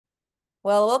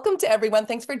Well, welcome to everyone.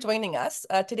 Thanks for joining us.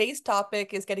 Today's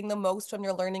topic is getting the most from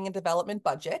your learning and development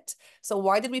budget. So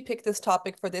why did we pick this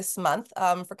topic for this month?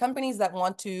 For companies that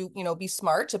want to, be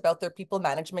smart about their people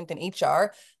management and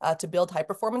HR, to build high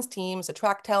performance teams,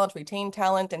 attract talent, retain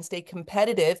talent, and stay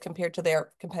competitive compared to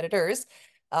their competitors.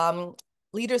 Um,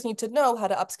 Leaders need to know how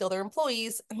to upskill their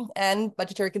employees, and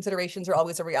budgetary considerations are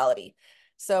always a reality.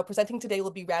 So presenting today will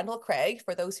be Randall Craig.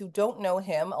 For those who don't know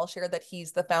him, I'll share that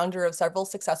he's the founder of several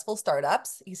successful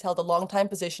startups. He's held a long-time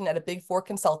position at a Big Four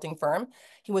consulting firm.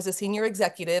 He was a senior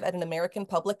executive at an American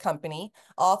public company,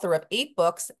 author of 8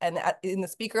 books, and in the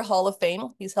Speaker Hall of Fame.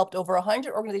 He's helped over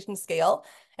 100 organizations scale,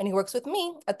 and he works with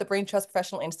me at the BRAINTRUST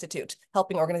Professional Institute,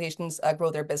 helping organizations grow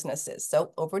their businesses.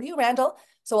 So over to you, Randall.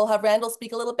 So we'll have Randall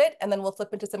speak a little bit, and then we'll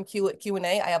flip into some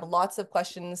Q&A. I have lots of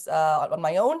questions on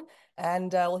my own,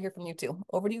 and we'll hear from you too.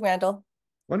 Over to you, Randall.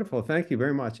 Wonderful. Thank you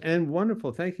very much. And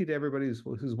wonderful. Thank you to everybody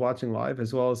who's watching live,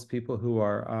 as well as people who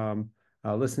are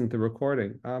listening to the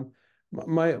recording.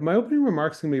 My opening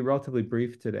remarks are going to be relatively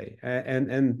brief today.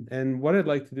 And what I'd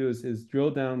like to do is drill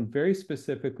down very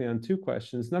specifically on 2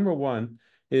 questions. Number one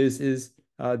is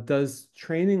does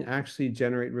training actually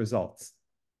generate results?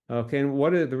 Okay. And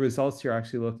what are the results you're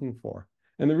actually looking for?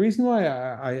 And the reason why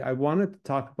I wanted to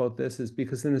talk about this is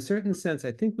because, in a certain sense,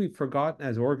 I think we've forgotten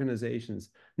as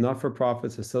organizations,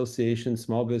 not-for-profits, associations,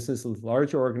 small businesses,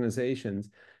 large organizations,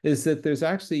 is that there's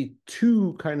actually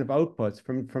 2 kind of outputs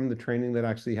from the training that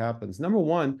actually happens. Number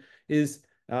one is,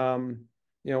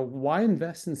 why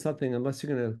invest in something unless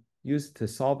you're going to use it to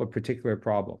solve a particular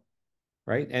problem?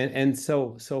 Right. And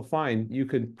so fine, you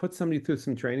could put somebody through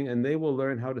some training and they will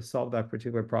learn how to solve that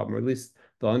particular problem, or at least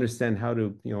they'll understand how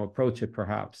to, approach it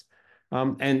perhaps.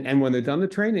 And when they're done the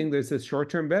training, there's this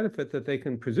short-term benefit that they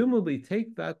can presumably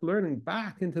take that learning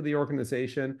back into the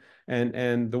organization,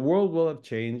 and the world will have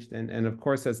changed. And of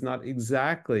course, that's not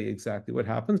exactly what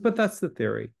happens, but that's the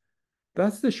theory.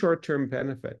 That's the short-term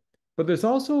benefit. But there's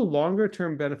also a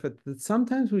longer-term benefit that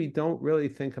sometimes we don't really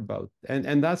think about.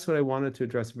 And that's what I wanted to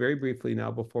address very briefly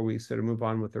now before we sort of move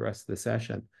on with the rest of the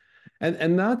session.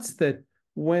 And that's that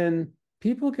when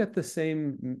people get the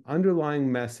same underlying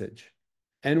message,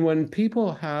 and when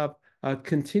people have a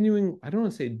continuing, I don't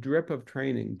want to say drip of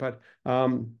training, but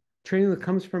training that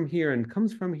comes from here and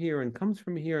comes from here and comes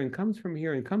from here and comes from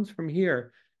here and comes from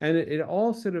here, and it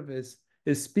all sort of is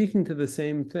speaking to the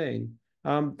same thing.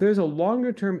 There's a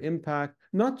longer term impact,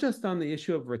 not just on the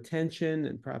issue of retention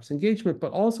and perhaps engagement,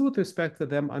 but also with respect to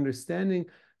them understanding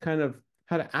kind of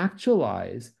how to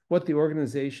actualize what the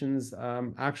organization's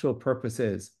actual purpose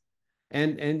is.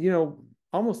 And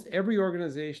almost every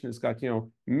organization has got,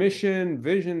 mission,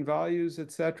 vision, values,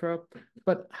 etc.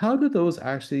 But how do those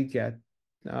actually get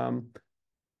um,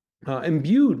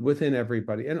 imbued within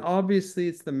everybody? And obviously,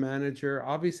 it's the manager,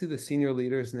 obviously the senior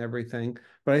leaders and everything.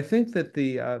 But I think that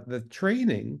the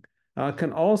training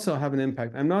can also have an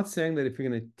impact. I'm not saying that if you're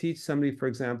going to teach somebody, for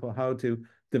example, how to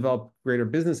develop greater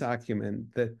business acumen,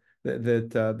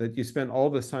 that you spend all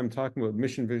this time talking about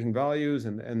mission, vision, values,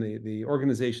 and the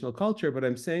organizational culture. But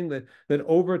I'm saying that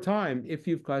over time, if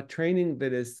you've got training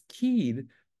that is keyed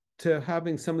to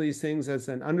having some of these things as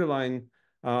an underlying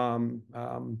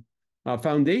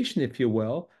foundation, if you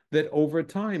will, that over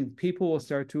time people will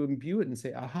start to imbue it and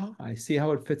say, aha, I see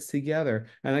how it fits together.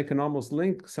 And I can almost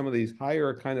link some of these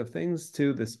higher kind of things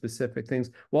to the specific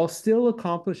things while still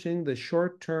accomplishing the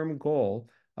short-term goal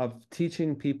of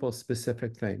teaching people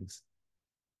specific things.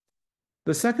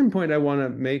 The second point I want to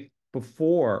make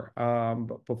before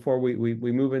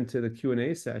we move into the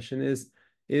Q&A session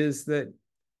is that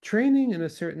training, in a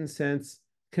certain sense,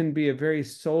 can be a very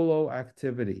solo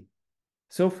activity.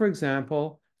 So, for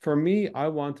example, for me, I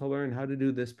want to learn how to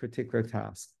do this particular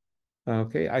task.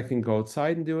 Okay, I can go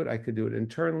outside and do it. I could do it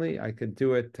internally. I could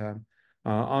do it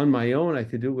on my own. I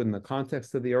could do it in the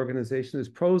context of the organization. There's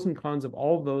pros and cons of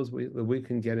all of those that we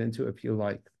can get into if you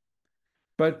like.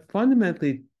 But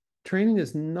fundamentally, training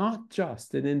is not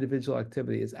just an individual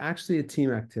activity. It's actually a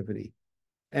team activity.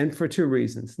 And for 2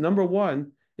 reasons. Number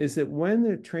one is that when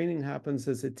the training happens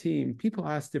as a team, people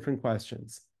ask different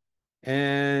questions.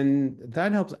 And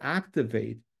that helps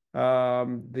activate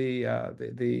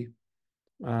the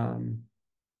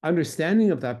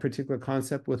understanding of that particular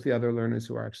concept with the other learners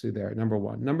who are actually there. Number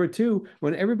one. Number two,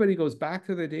 when everybody goes back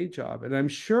to their day job, and I'm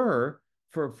sure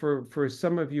for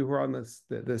some of you who are on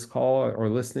this call or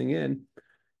listening in,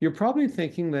 you're probably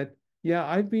thinking that, yeah,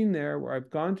 I've been there where I've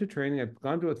gone to training, I've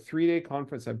gone to a 3-day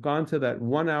conference, I've gone to that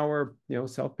 1 hour,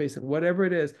 self-paced, whatever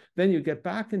it is. Then you get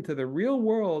back into the real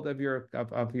world of your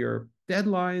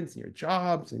deadlines and your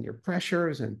jobs and your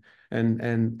pressures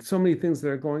and so many things that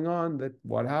are going on. That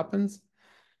what happens?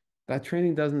 that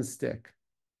training doesn't stick.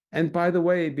 And by the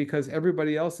way, because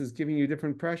everybody else is giving you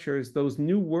different pressures, those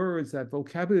new words, that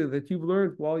vocabulary that you've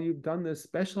learned while you've done this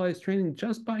specialized training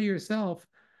just by yourself,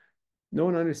 no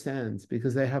one understands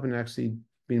because they haven't actually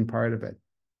been part of it.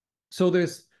 So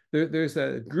there's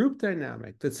a group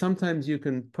dynamic that sometimes you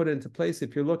can put into place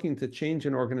if you're looking to change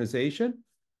an organization.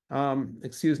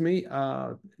 Excuse me.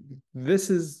 This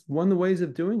is one of the ways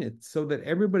of doing it so that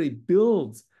everybody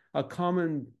builds a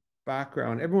common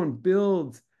background. Everyone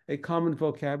builds a common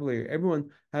vocabulary. Everyone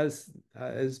has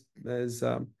is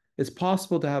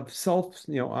possible to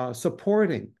have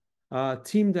supporting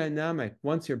team dynamic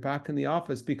once you're back in the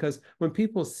office, because when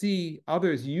people see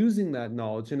others using that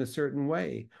knowledge in a certain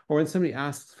way, or when somebody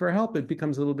asks for help, it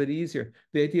becomes a little bit easier.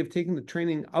 The idea of taking the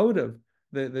training out of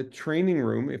the training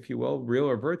room, if you will, real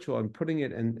or virtual, and putting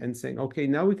it and saying, okay,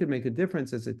 now we could make a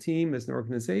difference as a team, as an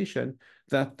organization,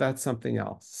 that's something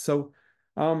else. So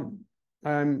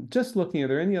I'm just looking, are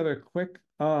there any other quick?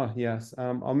 Oh, yes.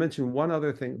 I'll mention one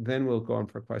other thing, then we'll go on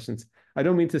for questions. I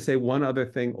don't mean to say one other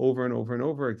thing over and over and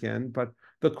over again, but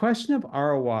the question of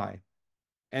ROI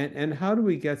and how do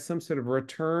we get some sort of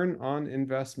return on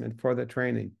investment for the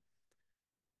training?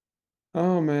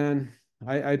 Oh man,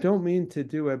 I don't mean to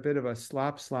do a bit of a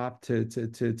slap to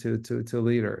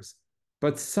leaders,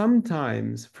 but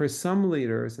sometimes for some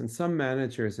leaders and some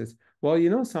managers, it's well,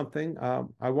 you know something,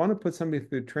 I want to put somebody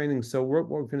through training. So what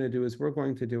we're going to do is we're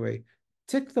going to do a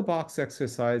tick the box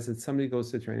exercise that somebody goes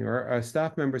to training, or a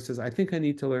staff member says, I think I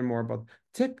need to learn more about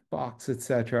tick box,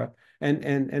 etc.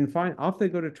 And fine, off they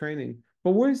go to training.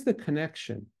 But where's the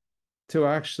connection to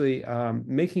actually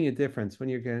making a difference when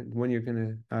you're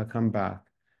going to come back?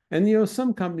 And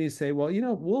some companies say,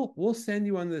 well, we'll send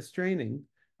you on this training.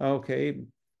 Okay,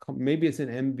 maybe it's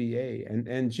an MBA,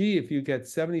 and gee, if you get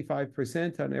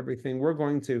 75% on everything, we're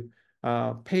going to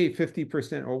pay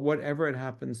 50% or whatever it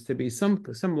happens to be. Some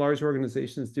large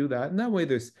organizations do that, and that way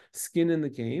there's skin in the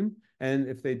game. And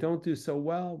if they don't do so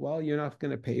well, you're not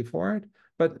going to pay for it.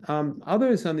 But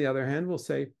others, on the other hand, will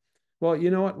say, well,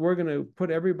 you know what? We're going to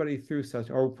put everybody through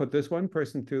or put this one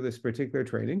person through this particular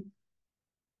training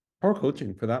or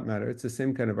coaching for that matter. It's the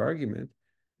same kind of argument.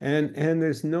 And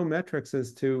there's no metrics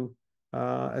as to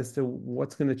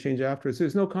what's going to change afterwards.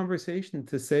 There's no conversation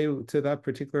to say to that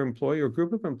particular employee or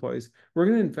group of employees, we're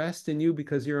going to invest in you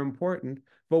because you're important.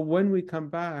 But when we come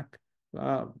back,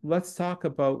 let's talk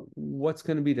about what's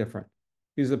going to be different.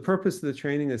 Because the purpose of the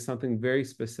training is something very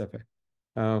specific.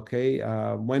 Okay,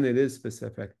 when it is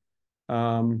specific.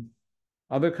 Um,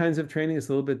 Other kinds of training is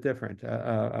a little bit different.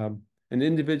 An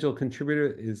individual contributor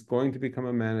is going to become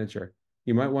a manager.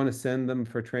 You might want to send them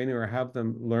for training or have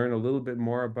them learn a little bit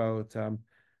more about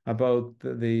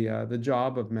the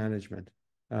job of management,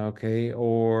 okay,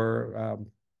 or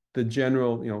the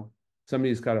general.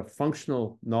 Somebody's got a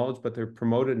functional knowledge, but they're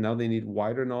promoted now. They need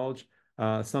wider knowledge,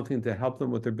 something to help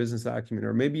them with their business acumen,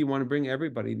 or maybe you want to bring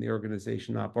everybody in the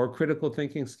organization up, or critical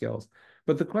thinking skills.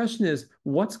 But the question is,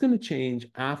 what's going to change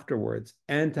afterwards?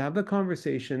 And to have the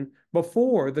conversation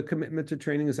before the commitment to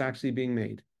training is actually being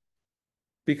made.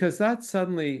 Because that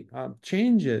suddenly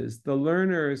changes the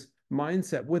learner's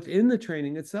mindset within the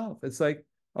training itself. It's like,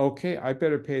 okay, I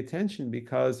better pay attention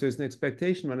because there's an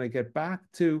expectation when I get back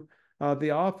to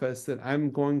the office that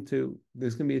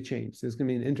there's going to be a change. There's going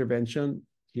to be an intervention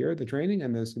here, the training,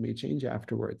 and there's going to be a change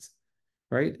afterwards.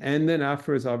 Right. And then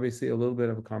afterwards, obviously, a little bit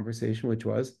of a conversation, which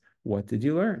was, what did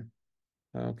you learn?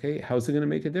 Okay, how's it going to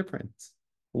make a difference?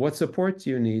 What support do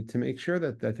you need to make sure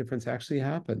that that difference actually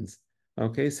happens?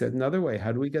 Okay, said another way,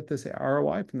 how do we get this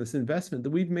ROI from this investment that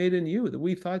we've made in you, that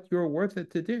we thought you were worth it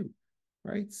to do?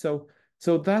 Right. So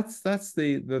that's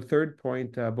the third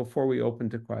point before we open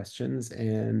to questions.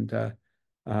 And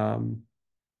um,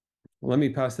 let me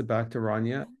pass it back to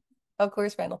Ronja. Of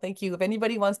course, Randall. Thank you. If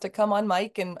anybody wants to come on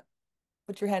mic and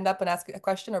put your hand up and ask a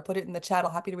question or put it in the chat,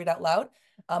 I'll happy to read out loud.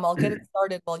 I'll get it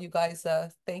started while you guys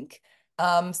think.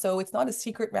 So it's not a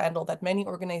secret, Randall, that many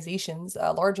organizations,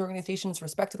 large organizations,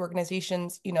 respected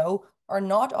organizations, are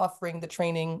not offering the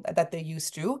training that they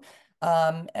used to.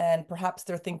 And perhaps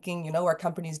they're thinking, our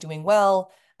company's doing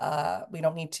well. We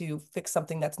don't need to fix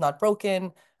something that's not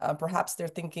broken. Perhaps they're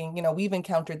thinking, we've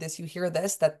encountered this, you hear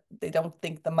this, that they don't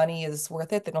think the money is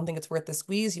worth it. They don't think it's worth the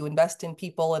squeeze. You invest in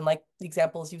people, and like the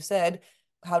examples you said,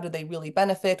 how do they really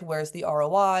benefit? Where's the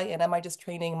ROI? And am I just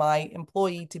training my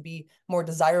employee to be more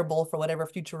desirable for whatever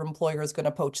future employer is going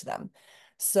to poach them?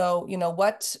 So,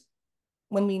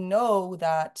 when we know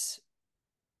that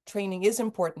training is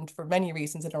important for many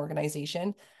reasons in an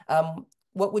organization,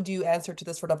 what would you answer to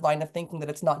this sort of line of thinking that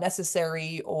it's not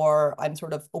necessary, or I'm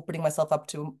sort of opening myself up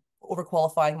to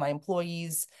overqualifying my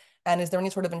employees? And is there any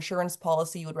sort of insurance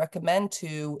policy you would recommend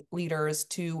to leaders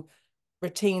to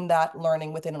retain that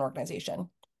learning within an organization?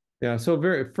 Yeah, so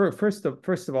first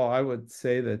of all, I would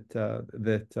say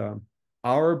that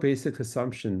our basic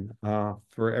assumption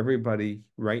for everybody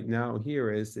right now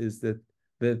here is that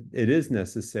it is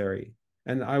necessary.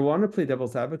 And I want to play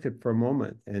devil's advocate for a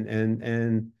moment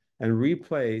and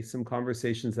replay some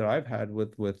conversations that I've had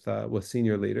with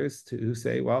senior leaders who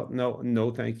say, well,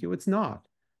 no, thank you, it's not.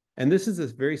 And this is a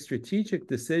very strategic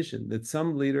decision that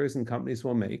some leaders and companies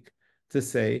will make to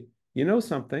say, you know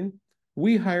something,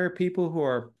 we hire people who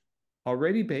are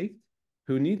already baked,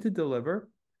 who need to deliver.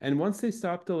 And once they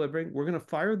stop delivering, we're going to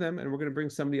fire them and we're going to bring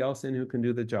somebody else in who can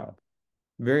do the job.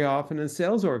 Very often in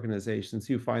sales organizations,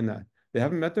 you find that they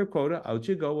haven't met their quota. Out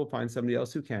you go. We'll find somebody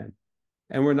else who can.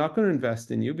 And we're not going to invest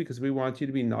in you because we want you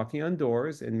to be knocking on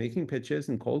doors and making pitches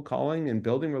and cold calling and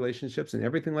building relationships and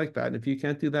everything like that. And if you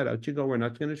can't do that, out you go. We're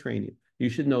not going to train you. You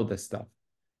should know this stuff.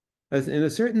 As in a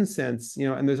certain sense,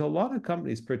 and there's a lot of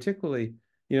companies, particularly,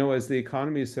 as the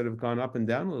economy has sort of gone up and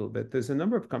down a little bit, there's a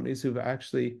number of companies who've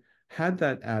actually had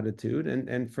that attitude.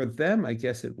 And for them, I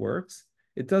guess it works.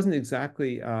 It doesn't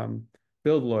exactly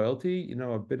build loyalty.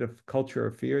 A bit of culture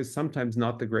of fear is sometimes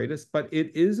not the greatest, but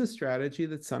it is a strategy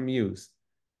that some use.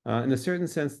 In a certain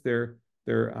sense, they're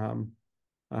um,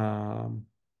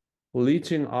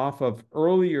 leeching off of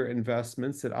earlier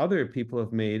investments that other people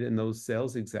have made in those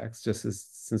sales execs, just as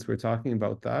since we're talking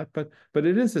about that. But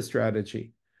it is a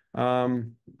strategy.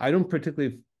 I don't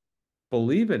particularly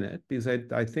believe in it because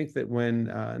I think that when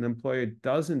an employer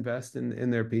does invest in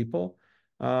their people,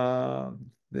 uh,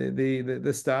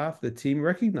 the staff, the team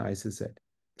recognizes it.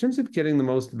 In terms of getting the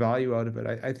most value out of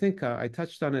it, I think I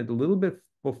touched on it a little bit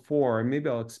before, and maybe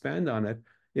I'll expand on it.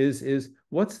 Is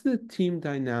what's the team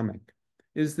dynamic?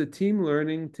 Is the team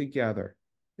learning together?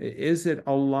 Is it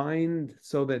aligned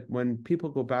so that when people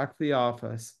go back to the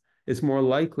office, it's more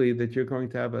likely that you're going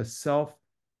to have a self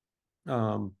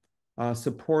um,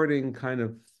 supporting kind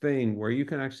of thing where you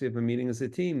can actually have a meeting as a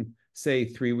team, say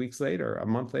 3 weeks later, a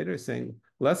month later, saying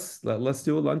let's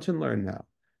do a lunch and learn now,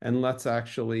 and let's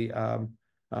actually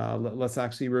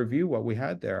review what we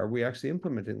had there. Are we actually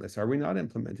implementing this? Are we not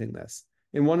implementing this?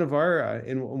 In one of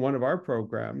our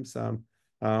programs,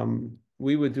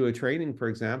 we would do a training, for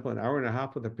example, an hour and a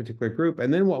half with a particular group.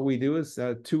 And then what we do is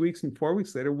 2 weeks and 4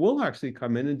 weeks later, we'll actually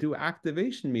come in and do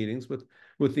activation meetings with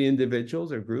the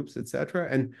individuals or groups, et cetera.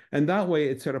 And that way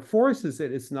it sort of forces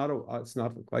it. It's not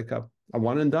like a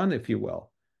one and done, if you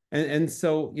will. And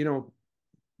so,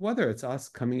 whether it's us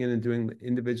coming in and doing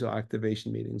individual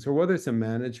activation meetings, or whether it's a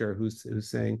manager who's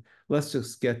saying, let's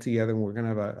just get together and we're going to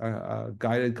have a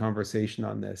guided conversation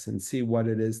on this and see what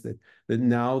it is that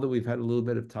now that we've had a little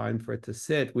bit of time for it to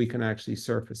sit, we can actually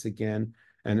surface again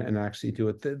and actually do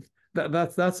it.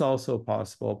 That's also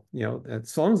possible.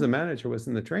 As long as the manager was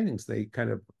in the trainings, they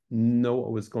kind of know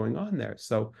what was going on there.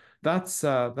 So that's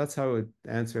how I would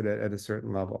answer it at a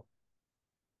certain level.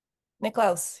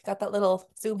 Niklaus, got that little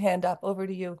Zoom hand up. Over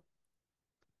to you.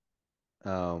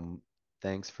 Um,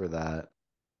 Thanks for that.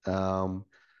 Um,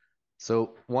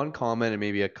 so one comment and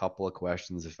maybe a couple of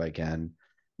questions if I can.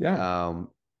 Yeah.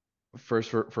 Um, First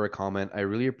for a comment, I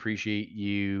really appreciate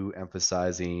you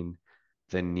emphasizing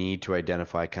the need to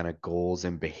identify kind of goals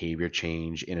and behavior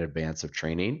change in advance of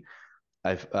training.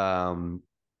 I've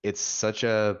It's such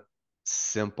a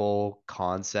simple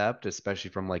concept, especially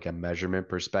from like a measurement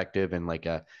perspective and like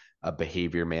a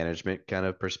behavior management kind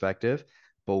of perspective,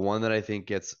 but one that I think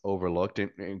gets overlooked,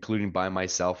 including by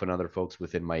myself and other folks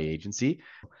within my agency.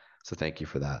 So thank you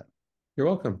for that. You're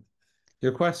welcome.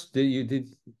 Your question,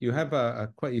 did you have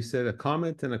you said a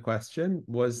comment and a question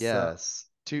was Yes,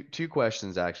 two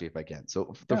questions actually, if I can.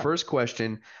 So the yeah. first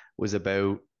question was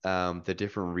about the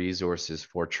different resources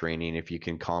for training. If you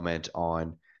can comment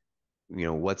on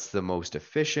what's the most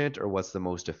efficient or what's the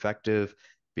most effective,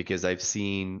 because I've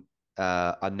seen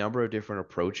a number of different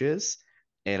approaches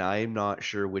and I'm not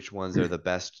sure which ones are the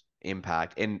best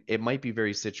impact, and it might be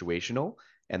very situational,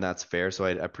 and that's fair. So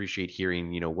I'd appreciate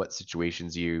hearing what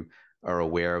situations you are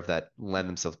aware of that lend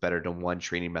themselves better to one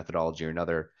training methodology or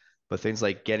another, but things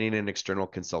like getting an external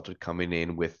consultant coming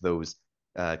in with those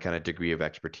kind of degree of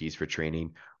expertise for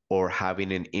training, or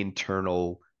having an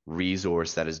internal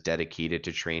resource that is dedicated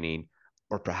to training,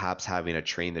 or perhaps having a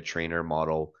train the trainer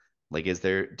model. Like,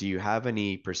 do you have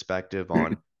any perspective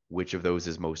on which of those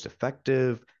is most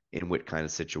effective in what kind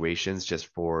of situations, just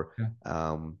for Yeah.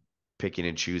 um, picking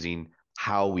and choosing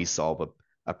how we solve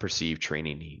a perceived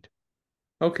training need?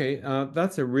 Okay,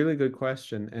 that's a really good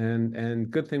question, and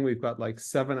good thing we've got like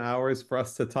 7 hours for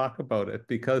us to talk about it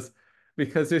because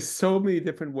because there's so many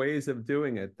different ways of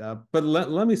doing it. But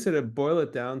let me sort of boil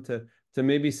it down to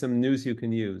maybe some news you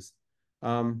can use.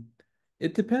 Um,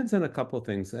 it depends on a couple of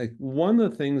things. Like one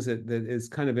of the things that is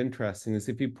kind of interesting is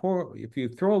if you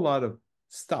throw a lot of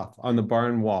stuff on the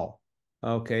barn wall,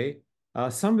 okay,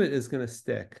 some of it is going to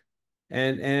stick.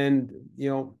 And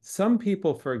some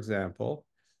people, for example,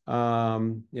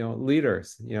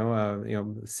 leaders,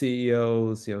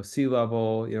 CEOs,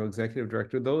 C-level, executive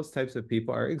director, those types of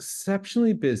people are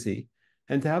exceptionally busy.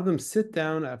 And to have them sit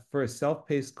down for a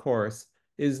self-paced course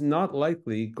is not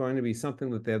likely going to be something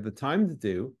that they have the time to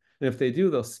do. And if they do,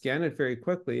 they'll scan it very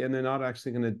quickly, and they're not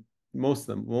actually going to, most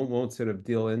of them won't sort of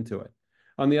deal into it.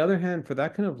 On the other hand, for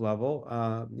that kind of level,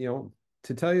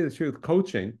 to tell you the truth,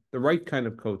 coaching, the right kind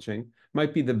of coaching,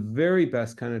 might be the very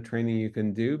best kind of training you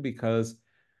can do, because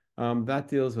that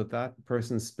deals with that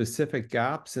person's specific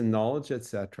gaps in knowledge,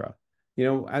 etc.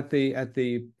 At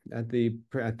the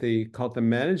called the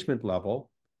management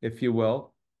level, if you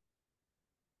will,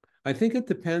 I think it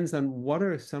depends on what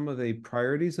are some of the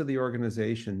priorities of the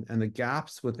organization and the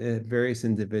gaps with various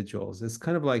individuals. It's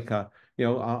kind of like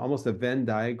almost a Venn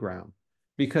diagram.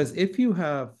 Because if you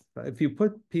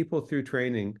put people through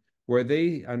training where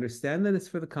they understand that it's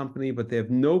for the company, but they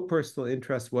have no personal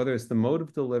interest, whether it's the mode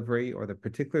of delivery or the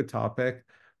particular topic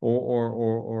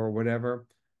or whatever,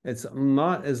 it's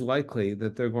not as likely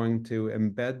that they're going to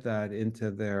embed that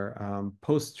into their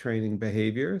post-training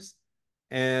behaviors,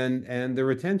 and the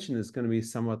retention is going to be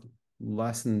somewhat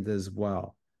lessened as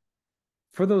well.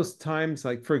 For those times,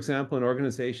 like for example, in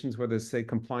organizations where there's, say,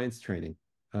 compliance training,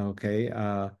 okay,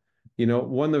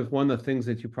 one of the things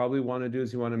that you probably want to do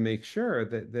is you want to make sure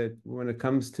that when it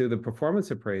comes to the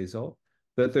performance appraisal,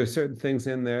 that there's certain things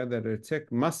in there that are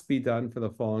must be done for the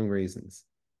following reasons,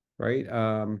 right?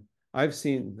 I've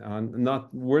seen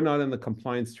we're not in the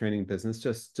compliance training business,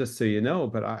 just so you know,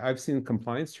 but I've seen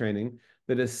compliance training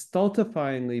that is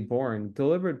stultifyingly boring,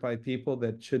 delivered by people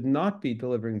that should not be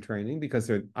delivering training because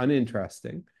they're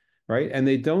uninteresting, right? And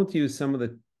they don't use some of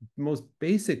the most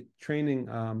basic training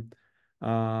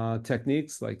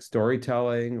techniques like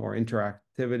storytelling or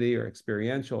interactivity or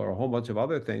experiential or a whole bunch of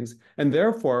other things. And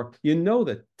therefore,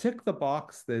 that tick the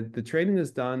box, the training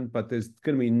is done, but there's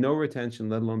going to be no retention,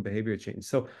 let alone behavior change.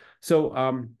 So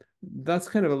that's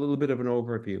kind of a little bit of an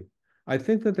overview. I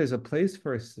think that there's a place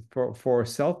for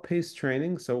self-paced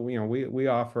training. So we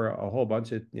offer a whole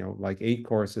bunch of like 8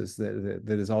 courses that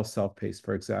is all self-paced,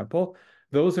 for example.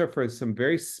 Those are for some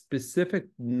very specific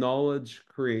knowledge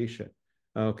creation,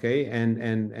 okay,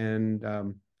 and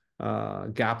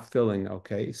gap filling,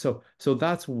 okay. So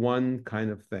that's one kind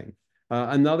of thing.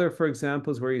 Another, for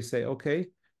example, is where you say, okay,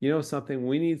 something,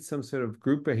 we need some sort of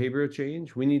group behavioral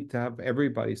change. We need to have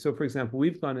everybody. So, for example,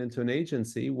 we've gone into an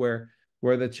agency where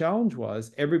the challenge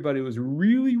was everybody was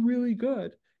really, really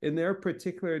good in their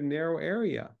particular narrow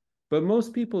area. But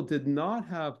most people did not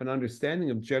have an understanding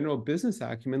of general business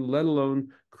acumen, let alone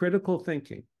critical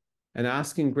thinking and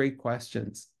asking great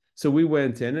questions. So we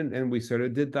went in and we sort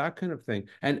of did that kind of thing.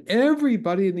 And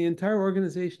everybody in the entire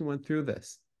organization went through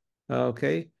this,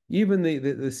 okay? Even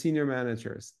the senior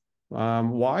managers.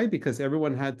 Why? Because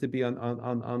everyone had to be on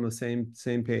the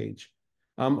same page.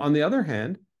 On the other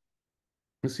hand,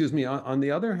 excuse me, on the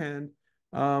other hand,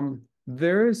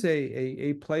 there is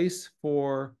a place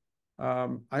for,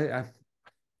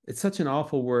 it's such an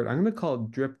awful word. I'm going to call it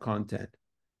drip content.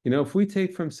 If we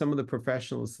take from some of the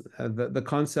professionals, the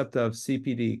concept of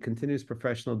CPD, continuous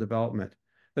professional development,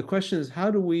 the question is, how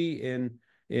do we in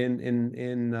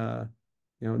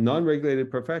non-regulated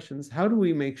professions, how do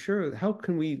we make sure, how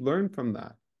can we learn from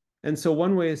that? And so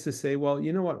one way is to say, well,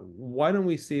 you know what, why don't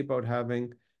we see about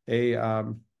having a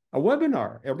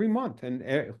webinar every month, and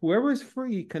whoever is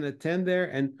free can attend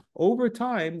there. And over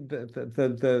time,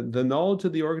 the knowledge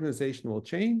of the organization will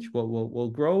change, will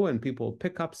grow, and people will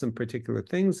pick up some particular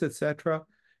things, etc.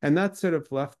 And that sort of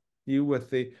left you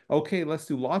with okay, let's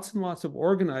do lots and lots of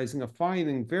organizing, of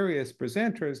finding various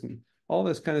presenters and all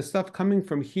this kind of stuff coming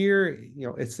from here.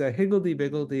 It's a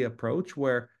higgledy-piggledy approach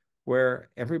where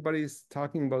everybody's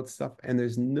talking about stuff and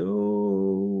there's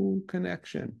no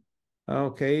connection,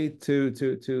 okay, to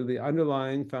the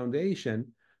underlying foundation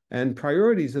and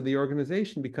priorities of the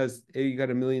organization, because you got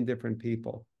a million different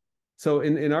people. So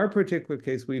in our particular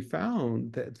case, we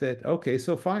found that okay,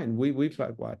 so fine, we've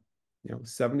got what,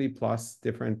 70 plus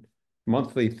different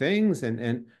monthly things,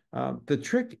 and the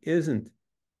trick isn't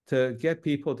to get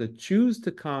people to choose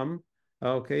to come,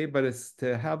 okay, but it's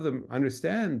to have them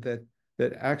understand that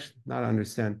actually, not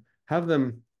understand, have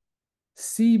them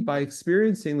see by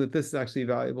experiencing that this is actually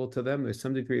valuable to them. There's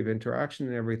some degree of interaction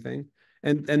and everything.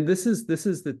 And this is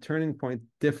the turning point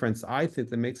difference, I think,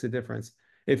 that makes a difference.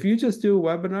 If you just do a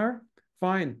webinar,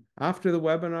 fine. After the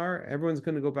webinar, everyone's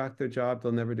going to go back to their job.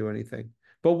 They'll never do anything.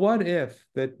 But what if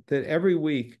that every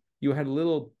week you had a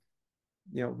little,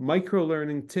 micro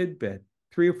learning tidbit,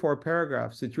 3 or 4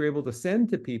 paragraphs that you're able to send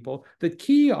to people that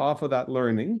key off of that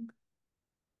learning,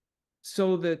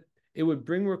 so that it would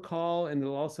bring recall, and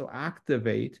it'll also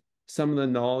activate some of the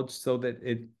knowledge, so that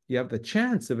you have the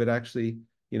chance of it actually,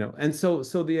 and so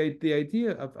the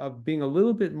idea of being a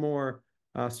little bit more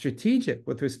strategic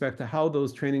with respect to how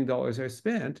those training dollars are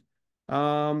spent,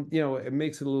 it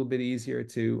makes it a little bit easier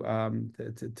to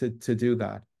do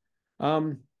that.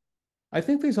 I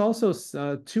think there's also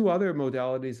 2 other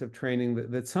modalities of training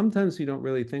that sometimes we don't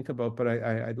really think about, but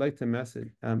I'd like to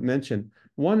mention.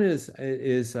 One is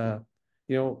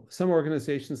some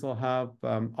organizations will have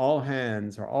all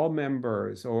hands or all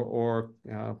members, or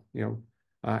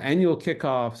annual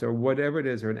kickoffs, or whatever it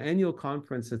is, or an annual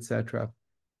conference, etc.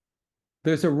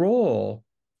 There's a role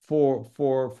for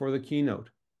the keynote,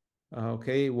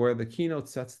 okay, where the keynote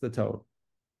sets the tone.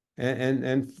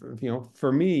 And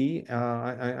for me,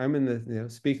 I'm in the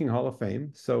Speaking Hall of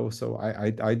Fame, so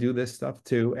I do this stuff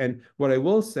too. And what I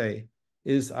will say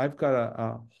is I've got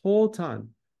a whole ton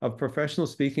of professional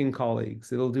speaking colleagues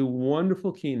that'll do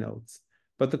wonderful keynotes.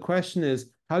 But the question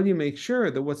is, how do you make sure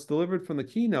that what's delivered from the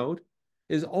keynote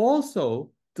is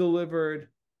also delivered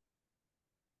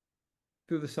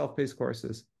through the self-paced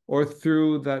courses, or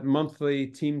through that monthly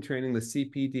team training, the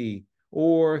CPD,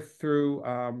 or through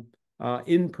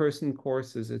in-person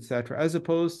courses, etc., as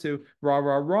opposed to rah,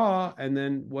 rah, rah, and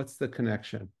then what's the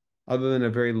connection, other than a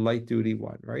very light duty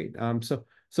one, right?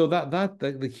 So that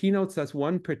the keynotes, that's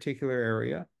one particular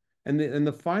area. And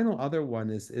the final other one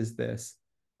is this.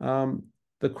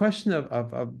 The question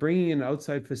of bringing an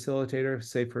outside facilitator,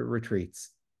 say for retreats.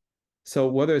 So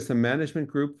whether it's a management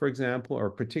group, for example, or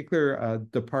a particular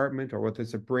department, or whether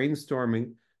it's a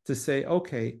brainstorming, to say,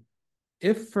 okay,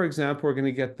 if, for example, we're going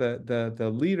to get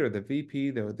the leader, the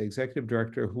VP, the executive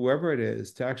director, whoever it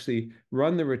is, to actually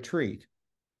run the retreat,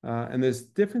 and there's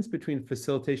difference between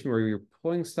facilitation, where you're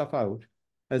pulling stuff out,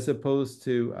 as opposed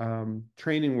to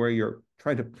training, where you're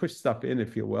trying to push stuff in,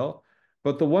 if you will.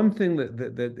 But the one thing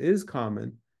that is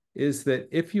common is that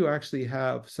if you actually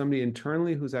have somebody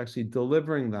internally who's actually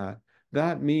delivering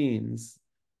that means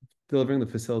delivering the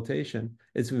facilitation.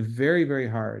 It's very, very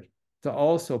hard to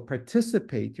also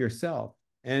participate yourself.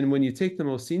 And when you take the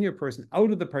most senior person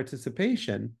out of the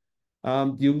participation,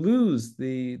 you lose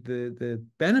the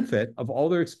benefit of all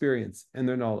their experience and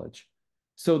their knowledge.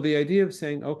 So the idea of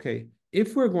saying, okay,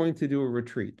 if we're going to do a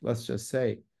retreat, let's just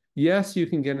say, yes, you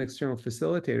can get an external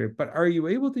facilitator, but are you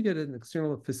able to get an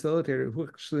external facilitator who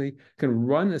actually can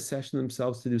run a session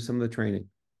themselves to do some of the training?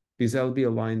 Because that'll be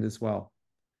aligned as well.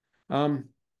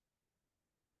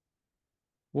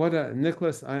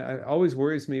 Nicholas, I always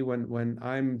worries me when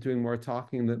I'm doing more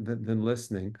talking than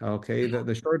listening. Okay,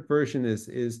 the short version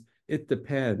is it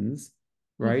depends,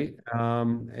 right?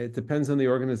 It depends on the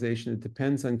organization. It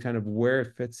depends on kind of where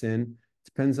it fits in. It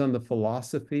depends on the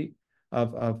philosophy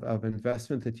of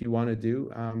investment that you want to do.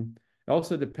 It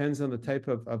also depends on the type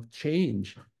of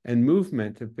change and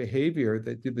movement of behavior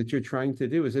that you're trying to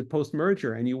do. Is it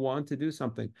post-merger and you want to do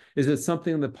something? Is it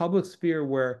something in the public sphere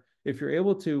where, if you're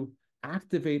able to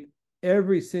activate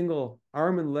every single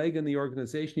arm and leg in the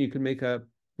organization, you can make a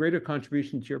greater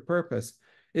contribution to your purpose?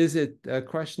 Is it a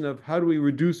question of how do we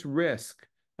reduce risk?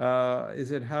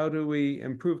 Is it how do we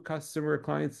improve customer,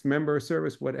 clients, member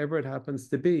service, whatever it happens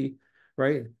to be,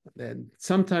 right? And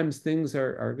sometimes things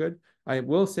are good. I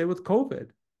will say with COVID,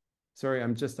 sorry,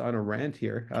 I'm just on a rant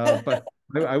here, but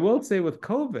I will say with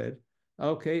COVID,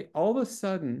 okay, all of a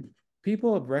sudden,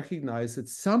 people have recognized that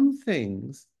some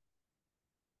things,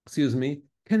 excuse me,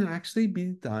 can actually be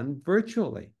done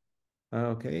virtually.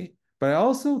 Okay. But I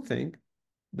also think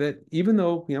that even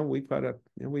though, we've got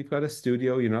a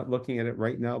studio, you're not looking at it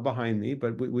right now behind me,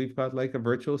 but we've got like a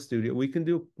virtual studio. We could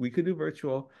do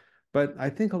virtual, but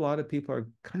I think a lot of people are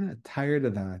kind of tired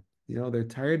of that. They're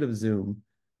tired of Zoom.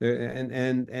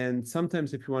 And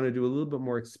sometimes if you want to do a little bit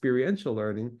more experiential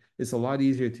learning, it's a lot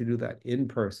easier to do that in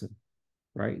person.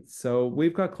 Right. So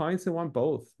we've got clients that want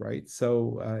both, right?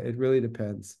 So it really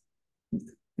depends.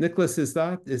 Nicholas, is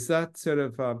that sort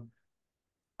of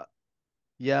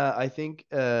Yeah, I think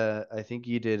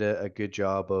you did a good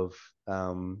job of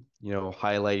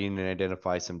highlighting and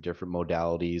identify some different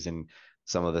modalities and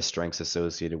some of the strengths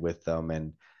associated with them,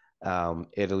 and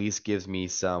it at least gives me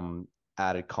some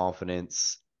added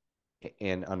confidence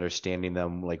in understanding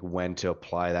them, like when to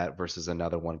apply that versus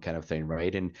another one, kind of thing,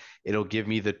 right? And it'll give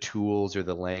me the tools or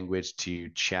the language to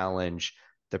challenge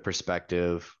the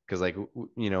perspective. Because like,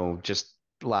 just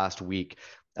last week,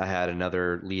 I had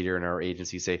another leader in our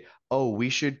agency say, oh, we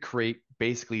should create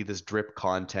basically this drip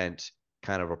content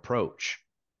kind of approach.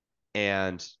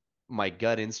 And my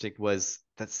gut instinct was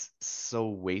that's so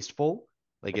wasteful.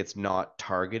 Like it's not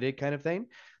targeted kind of thing.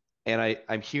 And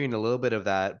I'm hearing a little bit of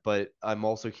that, but I'm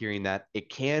also hearing that it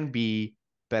can be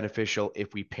beneficial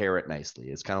if we pair it nicely.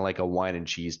 It's kind of like a wine and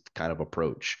cheese kind of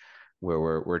approach where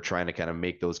we're trying to kind of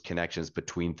make those connections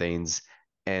between things,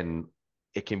 and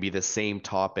it can be the same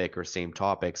topic or same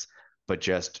topics, but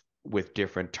just with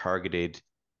different targeted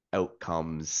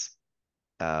outcomes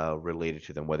related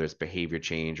to them, whether it's behavior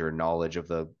change or knowledge of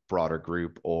the broader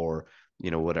group, or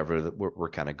whatever we're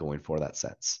kind of going for that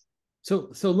sense.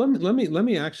 So let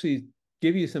me actually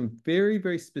give you some very,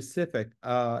 very specific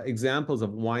examples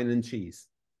of wine and cheese.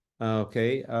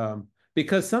 Okay.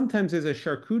 Because sometimes there's a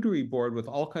charcuterie board with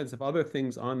all kinds of other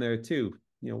things on there too.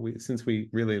 Since we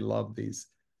really love these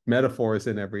metaphors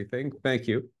and everything. Thank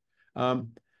you.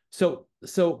 So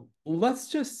let's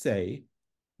just say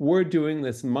we're doing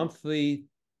this monthly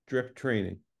drip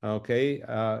training. Okay.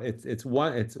 It's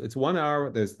 1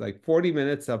 hour. There's like 40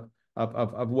 minutes of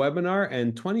webinar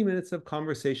and 20 minutes of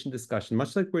conversation discussion,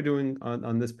 much like we're doing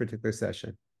on this particular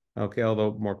session. Okay,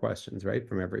 although more questions, right,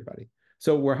 from everybody.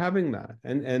 So we're having that,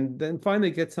 and then finally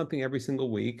get something every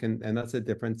single week, and that's a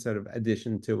different sort of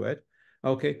addition to it.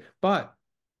 Okay, but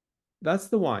that's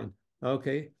the wine.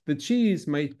 Okay, the cheese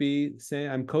might be, say,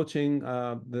 I'm coaching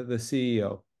the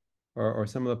CEO or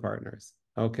some of the partners.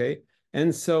 Okay,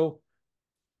 and so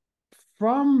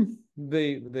from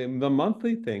the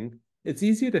monthly thing, it's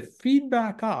easier to feed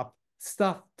back up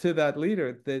stuff to that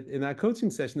leader that in that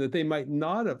coaching session that they might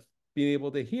not have been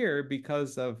able to hear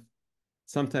because of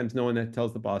sometimes no one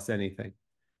tells the boss anything.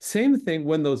 Same thing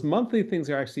when those monthly things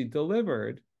are actually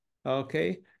delivered.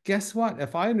 Okay, guess what?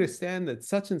 If I understand that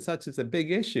such and such is a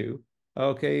big issue,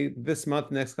 okay, this month,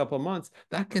 next couple of months,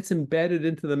 that gets embedded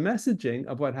into the messaging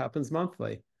of what happens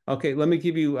monthly. Okay, let me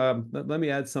give you. Let me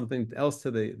add something else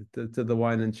to the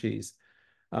wine and cheese.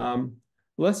 Um,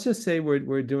 let's just say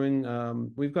we're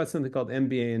doing. We've got something called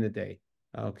MBA in a day.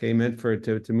 Okay, meant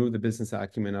to move the business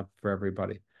acumen up for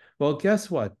everybody. Well, guess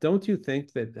what? Don't you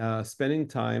think that spending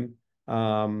time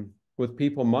with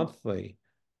people monthly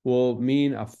will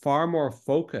mean a far more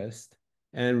focused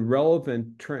and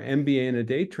relevant MBA in a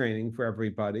day training for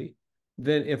everybody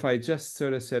than if I just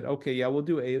sort of said, okay, yeah, we'll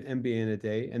do a MBA in a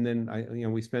day, and then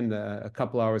we spend a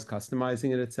couple hours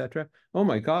customizing it, etc. Oh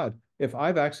my God, if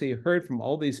I've actually heard from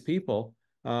all these people,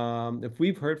 if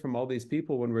we've heard from all these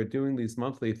people when we're doing these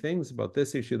monthly things about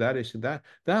this issue,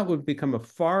 that would become a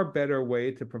far better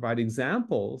way to provide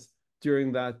examples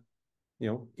during that,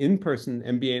 in-person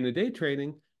MBA in a day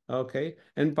training. Okay,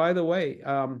 and by the way,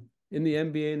 in the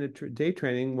MBA in a day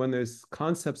training, when there's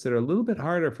concepts that are a little bit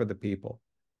harder for the people.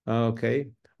 Okay.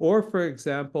 Or for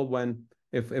example, when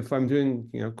if I'm doing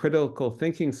critical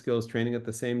thinking skills training at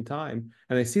the same time,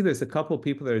 and I see there's a couple of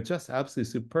people that are just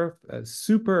absolutely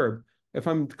superb. If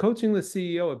I'm coaching the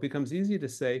CEO, it becomes easy to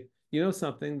say,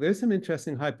 something, there's some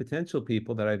interesting high potential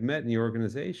people that I've met in the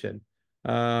organization.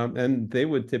 And they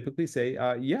would typically say,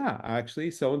 yeah,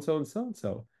 actually, so and so and so and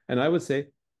so. And I would say,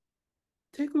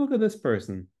 take a look at this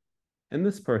person and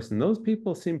this person. Those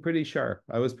people seem pretty sharp.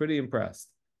 I was pretty impressed.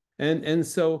 And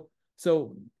so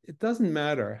it doesn't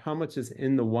matter how much is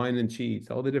in the wine and cheese,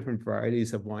 all the different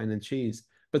varieties of wine and cheese.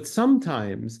 But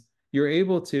sometimes you're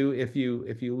able to, if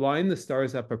you line the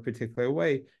stars up a particular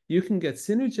way, you can get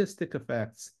synergistic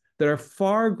effects that are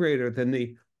far greater than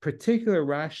the particular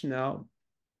rationale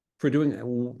for doing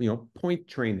point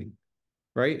training,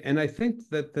 right? And I think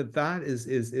that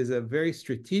is a very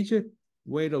strategic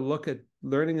way to look at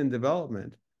learning and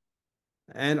development,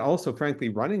 and also, frankly,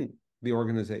 running the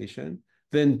organization,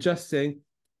 than just saying,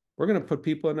 we're going to put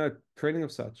people in a training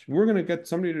of such. We're going to get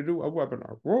somebody to do a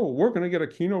webinar. Whoa, we're going to get a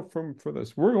keynote for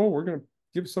this. We're going to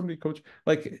give somebody coach.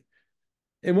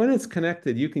 And when it's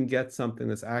connected, you can get something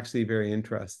that's actually very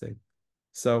interesting.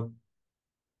 So,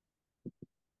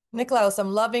 Niklaus,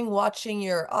 I'm loving watching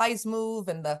your eyes move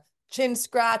and the chin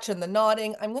scratch and the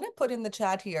nodding. I'm going to put in the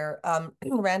chat here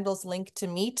Randall's link to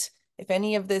Meet. If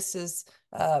any of this is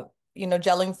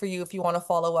gelling for you, if you want to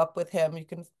follow up with him, you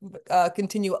can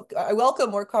continue. I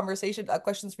welcome more conversation,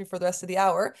 questions for me for the rest of the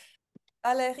hour.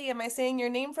 Valérie, am I saying your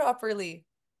name properly?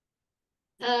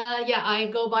 Yeah, I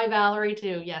go by Valerie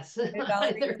too. Yes. Hey,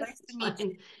 Valérie, nice to meet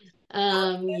you.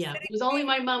 Yeah, it was only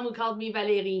my mom who called me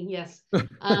Valérie. Yes.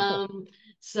 Yeah,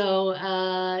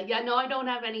 no, I don't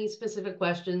have any specific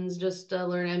questions. Just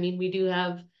learn. I mean,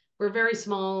 we're very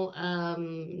small,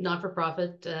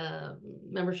 not-for-profit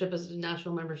membership as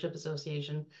National Membership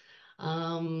Association.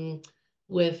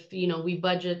 With, we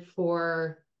budget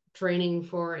for training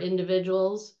for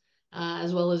individuals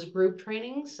as well as group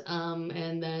trainings,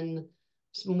 and then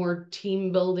some more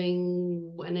team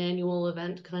building, an annual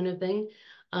event kind of thing.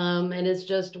 And it's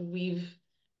just, we've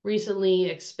recently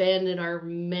expanded our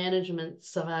management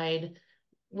side.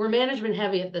 We're management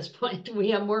heavy at this point. We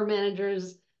have more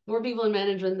managers, more people in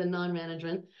management than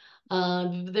non-management.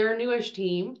 They're a newish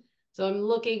team. So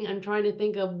I'm trying to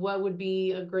think of what would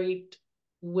be a great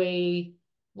way,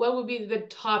 what would be a good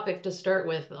topic to start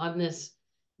with on this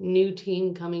new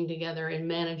team coming together in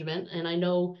management. And I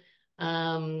know,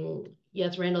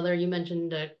 yes, Randall, there you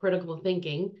mentioned critical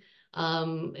thinking.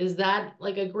 Is that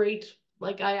like a great,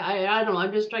 like, I don't know,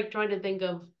 I'm just like trying to think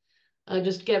of,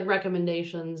 just get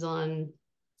recommendations on,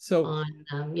 So,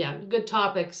 yeah, good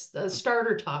topics,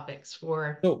 starter topics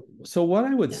for, so what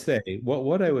I would yeah. say,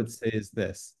 what I would say is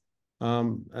this.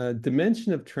 A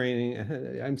dimension of training,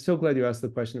 I'm so glad you asked the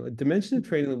question. A dimension of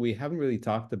training that we haven't really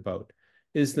talked about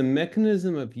is the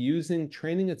mechanism of using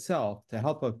training itself to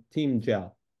help a team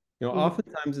gel.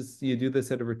 Oftentimes you do this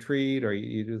at a retreat, or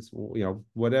you just,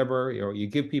 whatever, or you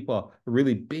give people a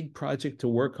really big project to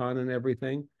work on and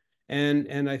everything.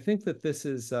 And I think that this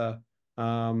is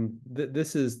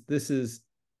this is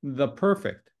the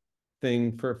perfect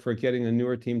thing for getting a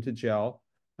newer team to gel,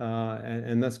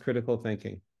 and that's critical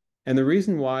thinking. And the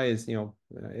reason why is,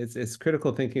 it's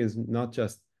critical thinking is not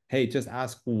just, hey, just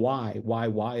ask why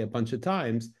a bunch of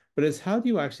times, but it's how do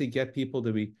you actually get people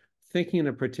to be thinking in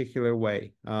a particular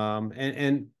way.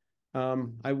 I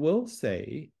will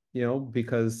say,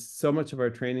 because so much of our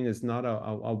training is not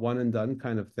a one and done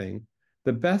kind of thing,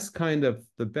 the best kind of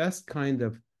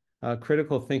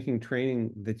critical thinking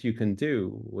training that you can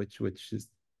do, which is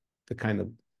the kind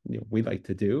of, we like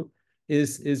to do,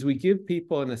 is we give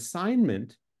people an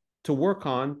assignment to work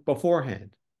on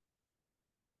beforehand.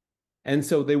 And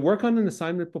so they work on an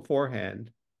assignment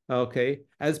beforehand, okay,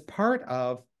 as part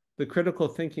of the critical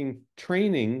thinking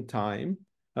training time,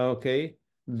 okay.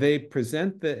 They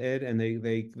present it, and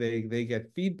they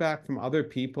get feedback from other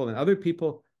people, and other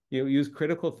people, use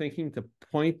critical thinking to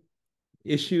point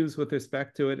issues with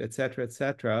respect to it, et cetera, et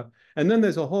cetera. And then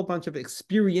there's a whole bunch of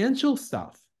experiential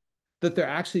stuff that they're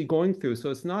actually going through. So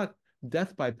it's not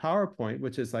death by PowerPoint,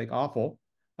 which is like awful.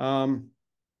 Awful.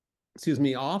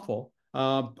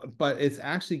 But it's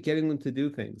actually getting them to do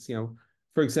things.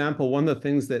 For example, one of the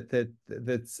things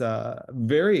that's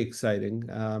very exciting,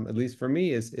 at least for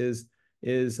me, is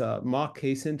mock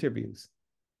case interviews.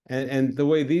 And the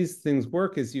way these things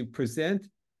work is you present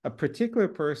a particular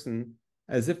person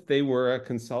as if they were a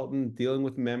consultant dealing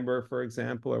with a member, for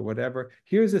example, or whatever.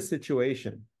 Here's a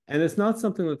situation. And it's not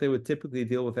something that they would typically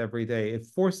deal with every day. It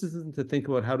forces them to think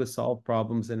about how to solve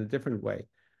problems in a different way.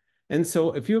 And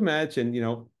so if you imagine,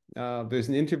 there's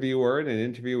an interviewer and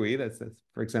an interviewee, that's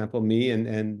for example, me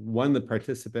and one of the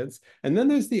participants. And then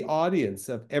there's the audience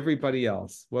of everybody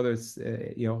else, whether it's,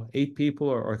 8 people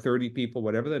or 30 people,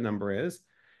 whatever the number is.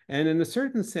 And in a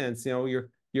certain sense, you're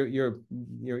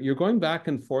going back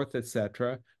and forth,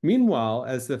 etc. Meanwhile,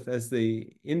 as the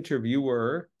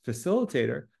interviewer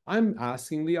facilitator, I'm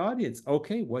asking the audience,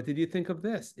 okay, what did you think of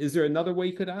this? Is there another way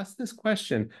you could ask this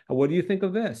question? What do you think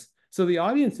of this? So the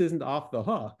audience isn't off the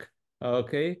hook,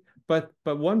 okay? But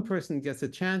one person gets a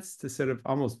chance to sort of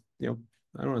almost, I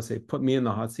don't want to say put me in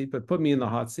the hot seat, but put me in the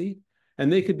hot seat, and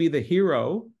they could be the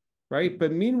hero, right?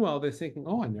 But meanwhile, they're thinking,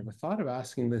 oh, I never thought of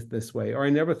asking this way, or I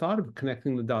never thought of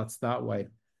connecting the dots that way.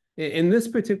 In this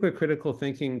particular critical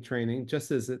thinking training, just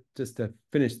to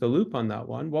finish the loop on that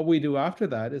one, what we do after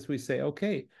that is we say,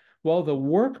 okay, well, the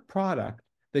work product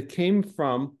that came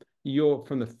from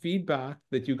the feedback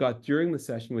that you got during the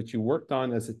session, which you worked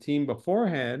on as a team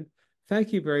beforehand,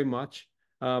 thank you very much.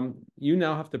 You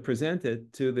now have to present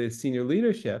it to the senior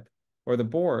leadership or the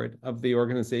board of the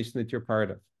organization that you're part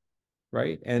of,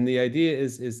 right? And the idea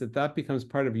is that becomes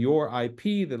part of your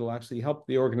IP that'll actually help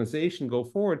the organization go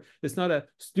forward. It's not a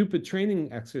stupid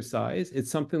training exercise.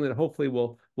 It's something that hopefully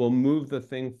will move the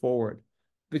thing forward.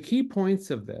 The key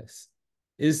points of this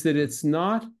is that it's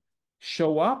not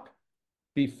show up,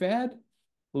 be fed,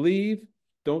 leave,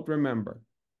 don't remember,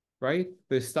 right?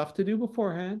 There's stuff to do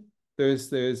beforehand. There's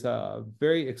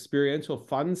very experiential,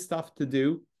 fun stuff to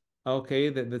do, okay,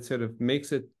 that sort of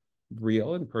makes it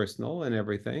real and personal and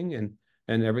everything,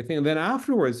 and everything. And then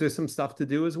afterwards, there's some stuff to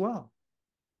do as well,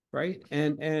 right?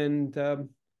 And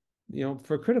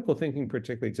for critical thinking,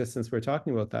 particularly, just since we're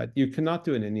talking about that, you cannot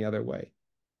do it any other way.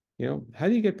 How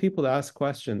do you get people to ask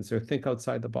questions or think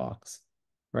outside the box,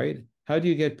 right? How do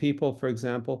you get people, for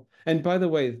example, and by the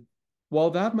way,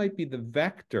 while that might be the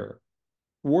vector,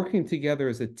 working together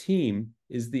as a team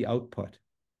is the output.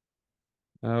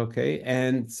 Okay,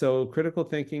 and so critical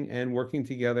thinking and working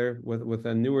together with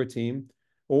a newer team,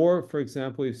 or for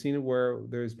example, we've seen it where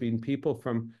there's been people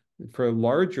from for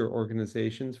larger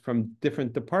organizations from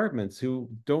different departments who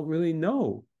don't really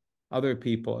know other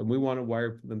people, and we want to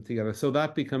wire them together. So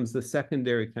that becomes the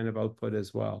secondary kind of output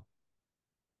as well.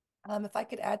 If I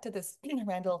could add to this,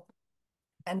 Randall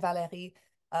and Valerie,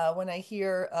 when I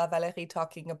hear Valerie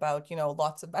talking about,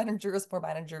 lots of managers, more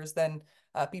managers than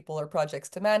people or projects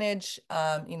to manage,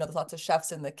 there's lots of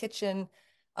chefs in the kitchen.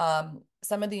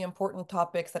 Some of the important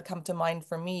topics that come to mind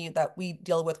for me that we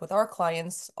deal with our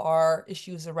clients are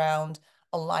issues around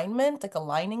alignment, like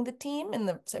aligning the team in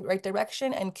the right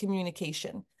direction, and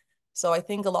communication. So I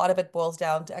think a lot of it boils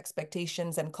down to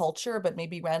expectations and culture, but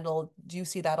maybe Randall, do you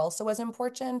see that also as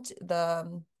important?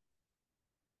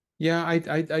 Yeah,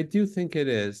 I do think it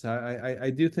is. I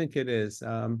do think it is,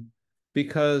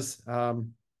 because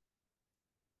and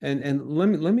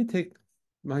let me take,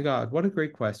 my God, what a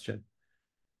great question.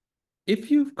 If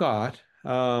you've got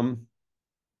on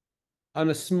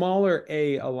a smaller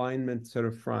A alignment sort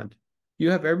of front,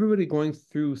 you have everybody going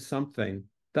through something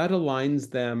that aligns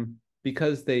them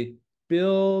because they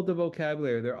build the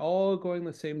vocabulary. They're all going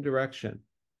the same direction,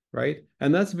 right?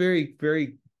 And that's very,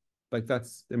 very, like,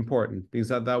 that's important because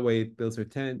that way it builds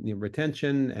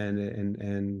retention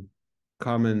and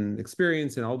common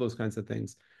experience and all those kinds of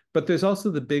things. But there's also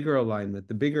the bigger alignment,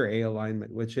 the bigger A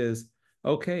alignment, which is,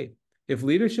 okay, if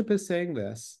leadership is saying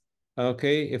this,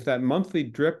 okay, if that monthly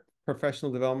drip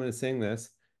professional development is saying this,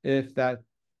 if that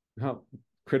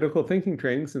critical thinking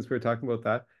training, since we're talking about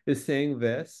that, is saying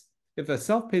this, if a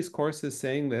self-paced course is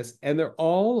saying this, and they're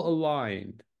all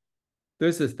aligned,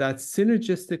 there's that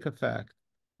synergistic effect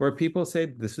where people say,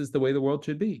 this is the way the world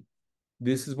should be.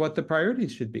 This is what the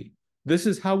priorities should be. This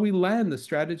is how we land the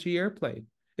strategy airplane.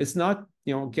 It's not,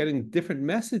 getting different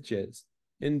messages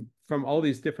from all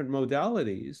these different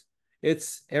modalities.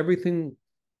 It's everything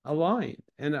aligned.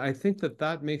 And I think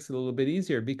that makes it a little bit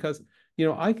easier because,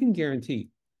 I can guarantee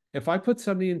if I put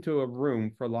somebody into a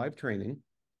room for live training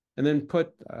and then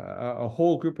put a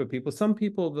whole group of people, some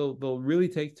people they'll really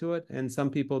take to it, and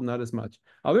some people not as much.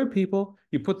 Other people,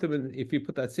 you put them in, if you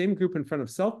put that same group in front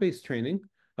of self-paced training,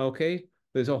 okay,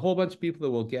 there's a whole bunch of people that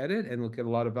will get it and will get a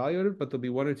lot of value out of it, but there'll be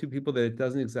one or two people that it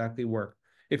doesn't exactly work.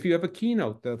 If you have a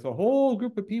keynote, there's a whole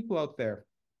group of people out there.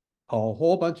 A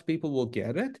whole bunch of people will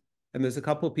get it, and there's a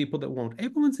couple of people that won't.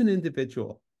 Everyone's an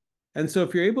individual. And so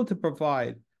if you're able to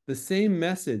provide the same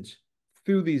message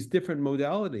through these different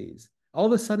modalities, all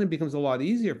of a sudden it becomes a lot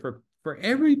easier for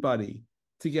everybody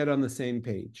to get on the same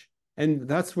page. And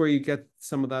that's where you get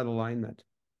some of that alignment.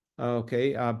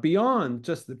 Okay, beyond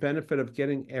just the benefit of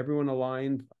getting everyone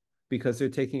aligned because they're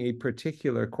taking a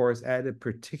particular course at a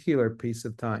particular piece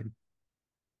of time.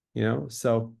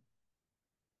 So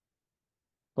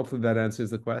hopefully that answers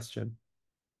the question.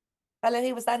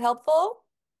 Valerie, was that helpful?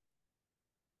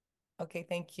 Okay,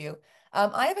 thank you.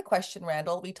 I have a question,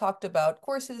 Randall. We talked about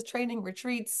courses, training,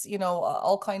 retreats,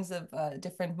 all kinds of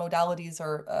different modalities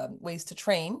or ways to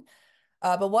train.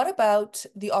 But what about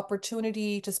the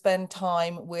opportunity to spend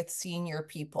time with senior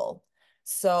people?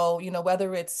 So,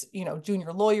 whether it's,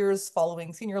 junior lawyers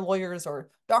following senior lawyers or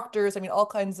doctors, I mean, all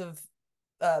kinds of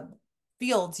uh,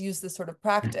 fields use this sort of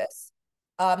practice.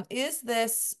 Is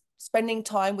this spending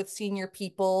time with senior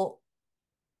people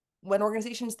when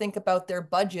organizations think about their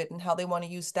budget and how they want to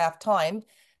use staff time?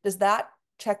 Does that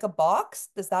check a box?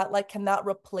 Does that can that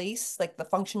replace the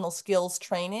functional skills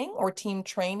training or team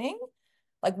training?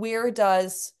 Where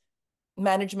does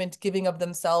management giving of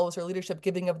themselves or leadership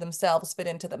giving of themselves fit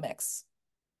into the mix?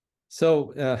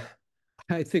 So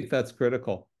I think that's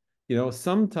critical.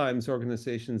 Sometimes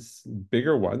organizations,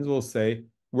 bigger ones, will say,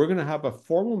 we're going to have a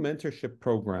formal mentorship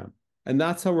program. And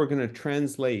that's how we're going to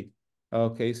translate,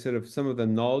 okay, sort of some of the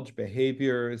knowledge,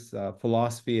 behaviors,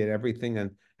 philosophy, and everything.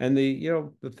 And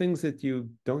the things that you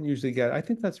don't usually get. I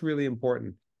think that's really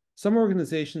important. Some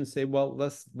organizations say, well,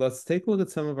 let's take a look at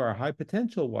some of our high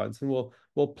potential ones, and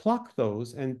we'll pluck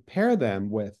those and pair them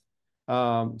with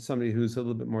somebody who's a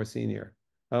little bit more senior.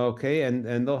 Okay, and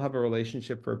they'll have a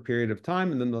relationship for a period of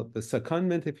time, and then the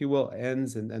secondment, if you will,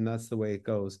 ends, and that's the way it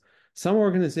goes. Some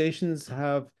organizations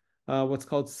have what's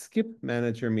called skip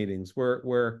manager meetings,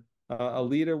 where a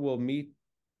leader will meet,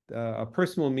 a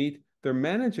person will meet their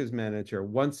manager's manager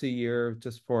once a year,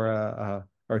 just for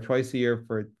or twice a year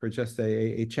for just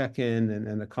a check-in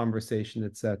and a conversation,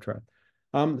 etc.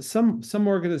 Some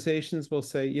organizations will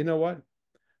say, you know what,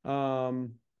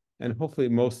 and hopefully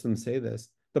most of them say this,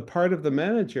 the part of the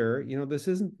manager, this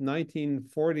isn't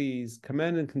 1940s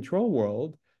command and control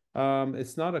world.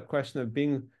 It's not a question of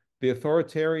being the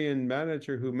authoritarian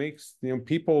manager who makes, you know,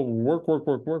 people work, work,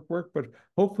 work, work, work. But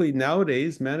hopefully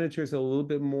nowadays managers are a little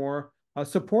bit more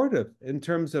supportive in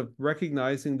terms of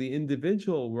recognizing the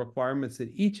individual requirements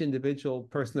that each individual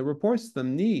person that reports to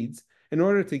them needs in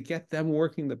order to get them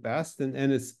working the best. And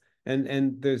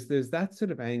there's that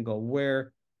sort of angle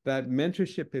where that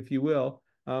mentorship, if you will,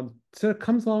 sort of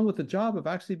comes along with the job of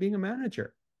actually being a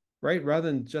manager, right? Rather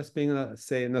than just being a,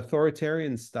 say, an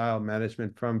authoritarian style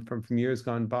management from years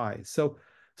gone by. So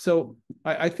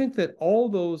I think that all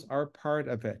those are part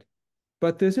of it,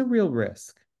 but there's a real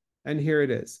risk, and here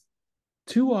it is.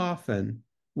 Too often,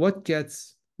 what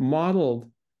gets modeled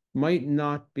might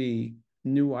not be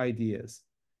new ideas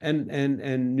and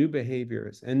new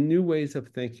behaviors and new ways of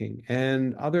thinking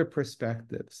and other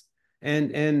perspectives.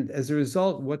 And as a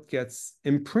result, what gets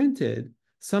imprinted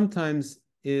sometimes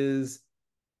is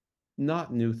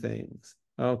not new things.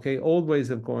 Okay, old ways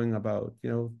of going about.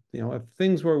 If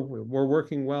things were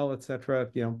working well, etc.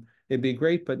 It'd be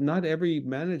great, but not every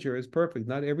manager is perfect.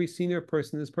 Not every senior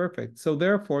person is perfect. So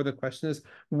therefore, the question is,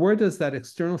 where does that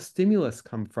external stimulus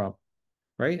come from?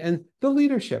 Right? And the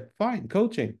leadership, fine,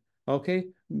 coaching. Okay,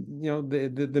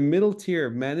 the middle tier,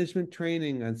 management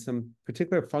training and some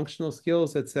particular functional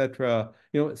skills, etc.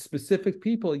 Specific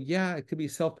people. Yeah, it could be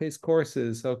self-paced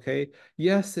courses. Okay,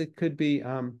 yes, it could be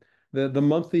the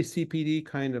monthly CPD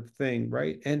kind of thing,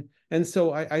 right? And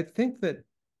so I think that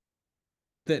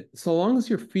so long as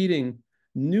you're feeding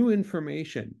new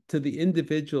information to the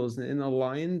individuals in a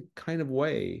aligned kind of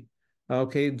way,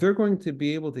 okay, they're going to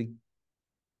be able to,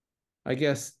 I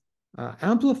guess,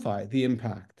 amplify the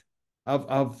impact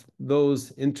of those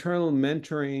internal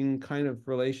mentoring kind of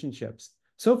relationships.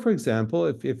 So, for example,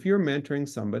 if you're mentoring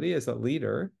somebody as a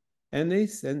leader, and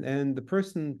the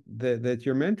person that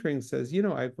you're mentoring says,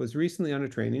 I was recently on a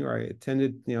training, or I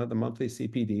attended, the monthly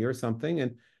CPD or something,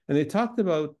 and they talked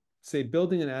about, say,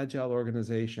 building an agile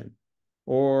organization,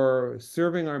 or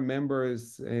serving our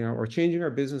members, or changing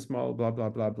our business model, blah blah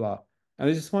blah blah. And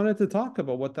I just wanted to talk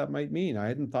about what that might mean. I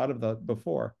hadn't thought of that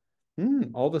before.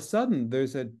 All of a sudden,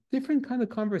 there's a different kind of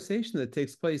conversation that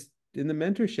takes place in the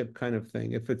mentorship kind of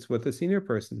thing. If it's with a senior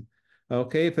person,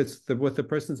 okay, if it's with the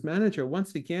person's manager,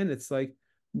 once again, it's like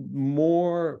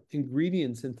more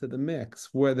ingredients into the mix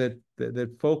where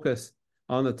that focus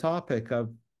on the topic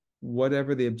of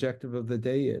whatever the objective of the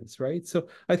day is, right? So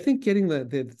I think getting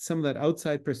some of that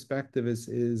outside perspective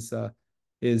is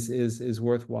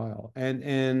worthwhile.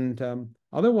 And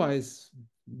otherwise,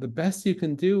 the best you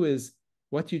can do is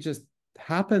what you just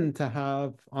happen to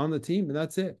have on the team, and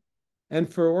that's it.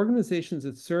 And for organizations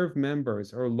that serve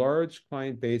members or large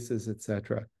client bases,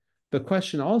 etc., the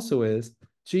question also is,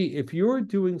 gee, if you're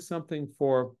doing something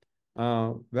for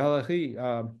Valerie,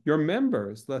 your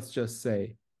members, let's just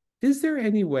say, is there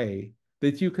any way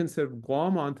that you can sort of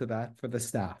glom onto that for the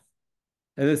staff?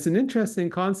 And it's an interesting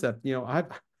concept.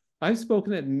 I've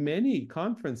spoken at many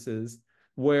conferences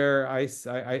where I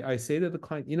say to the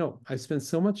client, I spent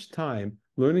so much time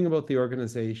learning about the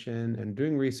organization and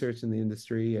doing research in the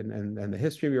industry and the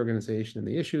history of the organization and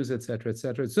the issues, et cetera,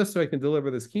 it's just so I can deliver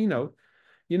this keynote.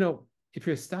 If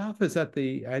your staff is at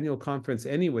the annual conference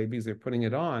anyway, because they're putting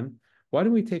it on, why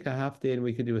don't we take a half day and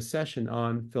we can do a session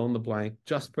on fill in the blank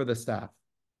just for the staff?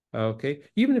 Okay,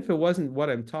 even if it wasn't what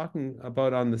I'm talking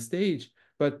about on the stage,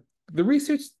 but the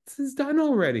research is done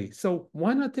already. So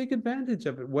why not take advantage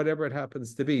of it, whatever it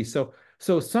happens to be? So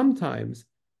sometimes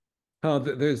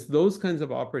there's those kinds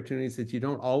of opportunities that you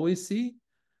don't always see,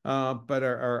 but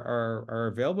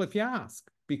are available if you ask,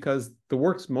 because the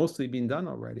work's mostly been done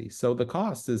already. So the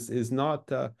cost is not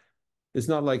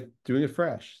like doing it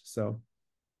fresh. So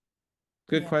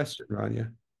good question,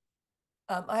 Ronja.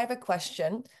 I have a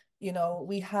question.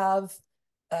 We have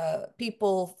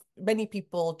many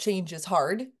people, change is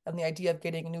hard, and the idea of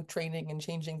getting new training and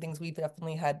changing things, we've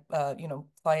definitely had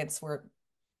clients where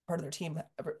part of their team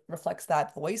reflects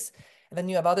that voice. And then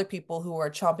you have other people who are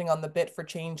chomping on the bit for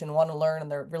change and want to learn,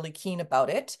 and they're really keen about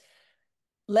it.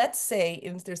 Let's say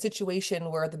in their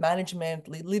situation where the management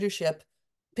leadership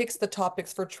picks the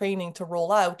topics for training to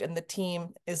roll out, and the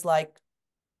team is like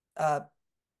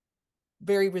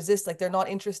very like they're not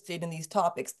interested in these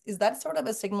topics. Is that sort of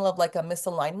a signal of like a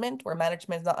misalignment where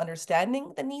management is not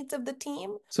understanding the needs of the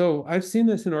team? So I've seen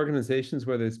this in organizations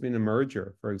where there's been a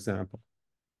merger, for example,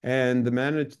 and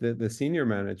the senior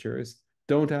managers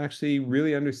don't actually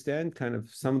really understand kind of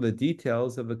some of the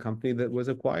details of the company that was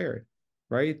acquired,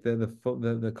 right?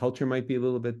 The culture might be a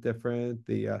little bit different.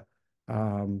 The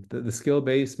skill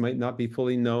base might not be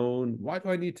fully known. Why do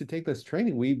I need to take this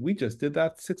training? We just did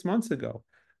that 6 months ago.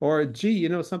 Or, gee,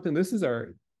 something, this is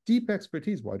our deep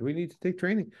expertise. Why do we need to take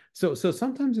training? So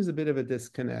sometimes there's a bit of a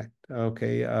disconnect.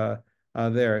 Okay,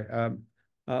 there.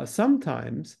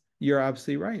 Sometimes you're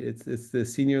absolutely right. It's the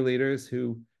senior leaders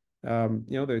who,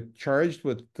 they're charged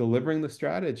with delivering the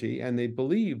strategy, and they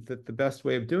believe that the best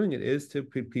way of doing it is to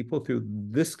put people through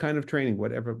this kind of training,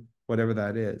 whatever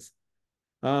that is.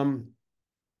 And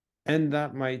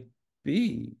that might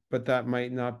be, but that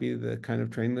might not be the kind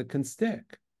of training that can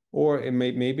stick. Or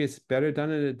maybe it's better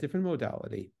done in a different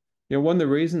modality. One of the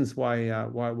reasons why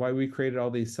we created all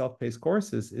these self-paced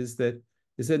courses is that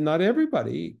not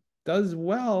everybody does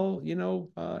well,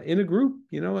 in a group,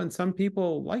 and some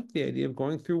people like the idea of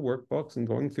going through workbooks and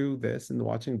going through this and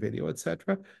watching video,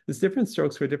 etc. There's different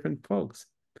strokes for different folks.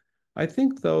 I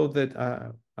think, though,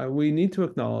 that we need to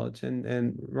acknowledge,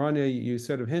 and Ronja, you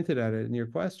sort of hinted at it in your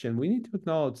question, we need to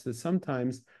acknowledge that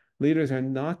sometimes leaders are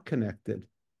not connected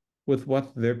with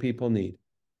what their people need.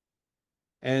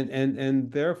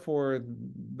 And therefore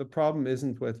the problem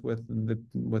isn't with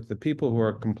the people who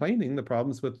are complaining, the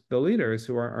problem's with the leaders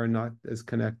who are not as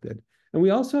connected. And we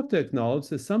also have to acknowledge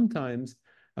that sometimes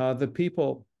the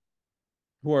people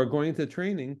who are going to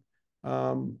training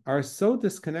are so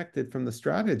disconnected from the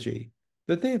strategy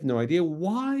that they have no idea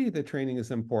why the training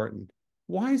is important.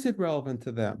 Why is it relevant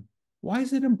to them? Why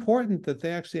is it important that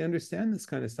they actually understand this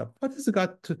kind of stuff? What has it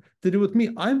got to do with me?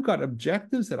 I've got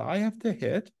objectives that I have to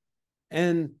hit,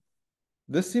 and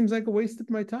this seems like a waste of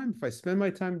my time. If I spend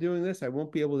my time doing this, I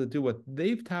won't be able to do what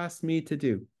they've tasked me to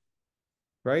do,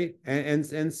 right?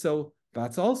 And so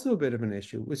that's also a bit of an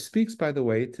issue, which speaks, by the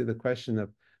way, to the question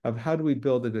of how do we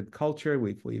build a good culture.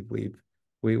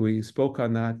 We spoke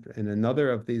on that in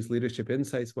another of these Leadership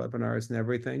Insights webinars and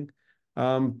everything.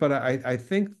 But I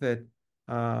think that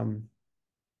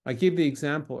I gave the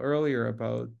example earlier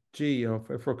about, gee,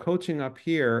 if we're coaching up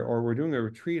here or we're doing a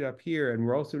retreat up here and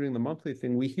we're also doing the monthly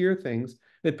thing, we hear things,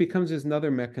 it becomes just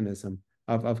another mechanism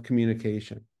of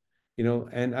communication,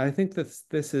 and I think that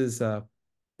this is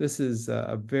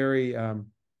a very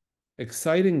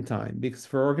exciting time, because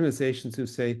for organizations who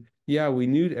say, yeah, we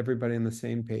need everybody on the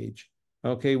same page.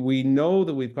 Okay, we know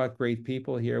that we've got great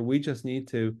people here. We just need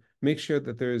to make sure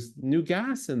that there's new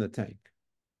gas in the tank,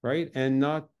 right? And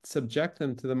not subject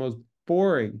them to the most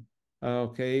boring,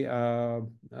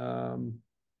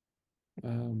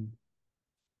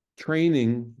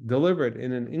 training delivered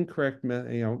in an incorrect,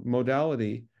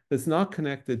 modality that's not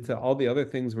connected to all the other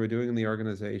things we're doing in the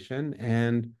organization,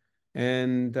 and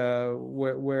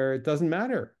where it doesn't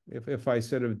matter if I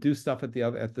sort of do stuff at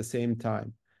the same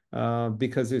time,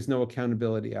 because there's no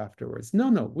accountability afterwards.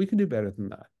 No, we can do better than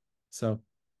that. So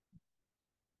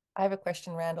I have a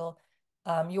question, Randall.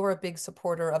 You're a big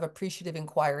supporter of appreciative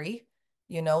inquiry,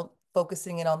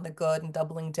 focusing in on the good and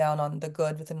doubling down on the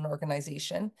good within an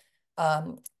organization.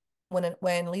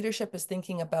 When leadership is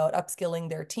thinking about upskilling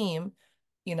their team,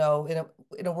 in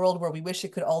a world where we wish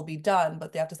it could all be done,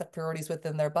 but they have to set priorities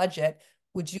within their budget,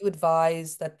 would you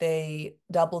advise that they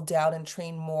double down and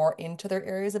train more into their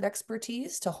areas of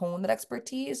expertise to hone that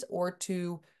expertise, or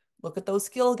to look at those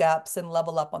skill gaps and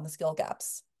level up on the skill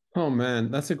gaps? Oh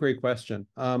man, that's a great question.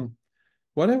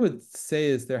 What I would say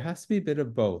is there has to be a bit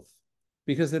of both,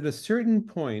 because at a certain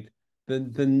point,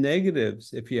 the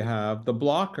negatives, if you have the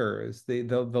blockers,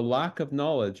 the lack of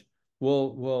knowledge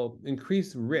will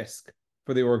increase risk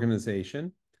for the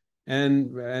organization,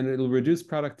 and it'll reduce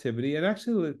productivity, and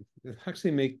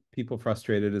actually make people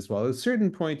frustrated as well. At a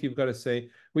certain point, you've got to say,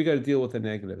 we got to deal with the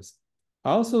negatives. I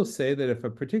also say that if a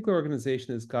particular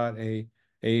organization has got a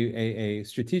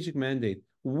strategic mandate,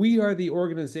 we are the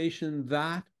organization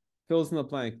that fills in the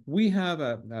blank. We have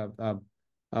a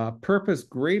purpose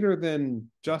greater than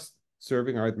just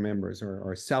serving our members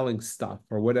or selling stuff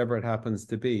or whatever it happens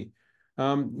to be.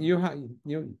 You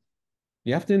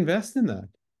have to invest in that.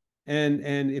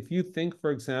 And if you think,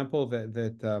 for example,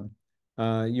 that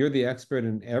you're the expert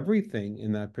in everything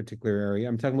in that particular area,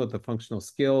 I'm talking about the functional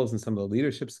skills and some of the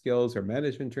leadership skills or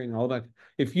management training, all that.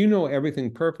 If you know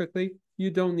everything perfectly, you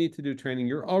don't need to do training.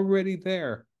 You're already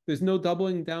there. There's no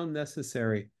doubling down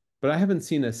necessary. But I haven't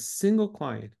seen a single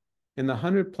client in the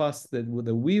 100 plus that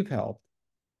we've helped,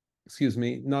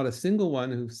 not a single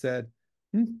one who said,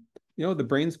 the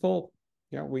brain's full.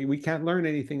 Yeah, we can't learn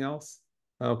anything else.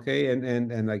 Okay,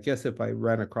 and I guess if I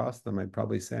ran across them, I'd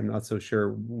probably say, I'm not so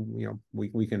sure,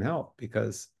 we can help,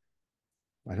 because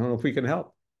I don't know if we can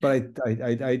help. But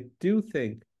I do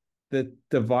think that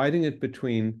dividing it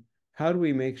between how do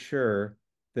we make sure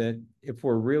that if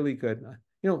we're really good,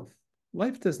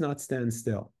 life does not stand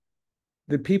still.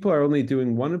 The people are only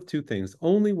doing one of two things.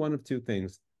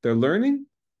 They're learning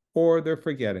or they're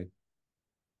forgetting.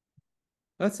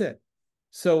 That's it.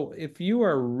 So if you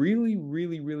are really,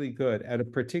 really, really good at a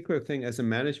particular thing as a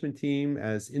management team,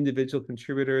 as individual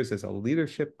contributors, as a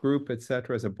leadership group,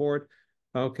 etc., as a board,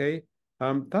 okay,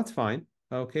 that's fine.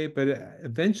 Okay, but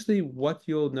eventually what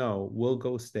you'll know will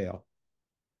go stale.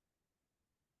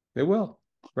 It will,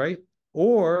 right?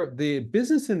 Or the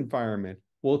business environment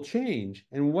will change,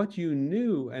 and what you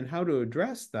knew and how to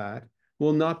address that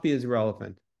will not be as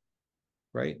relevant,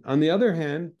 right? On the other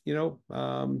hand, do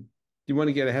you want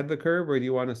to get ahead of the curve, or do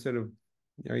you want to sort of,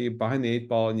 are you behind the eight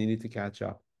ball and you need to catch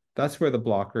up? That's where the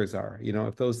blockers are.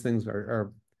 If those things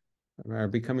are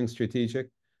becoming strategic.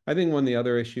 I think one of the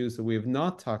other issues that we have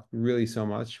not talked really so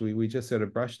much, we just sort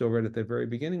of brushed over it at the very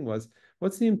beginning, was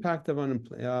what's the impact of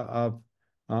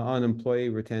on employee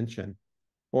retention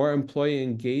or employee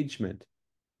engagement,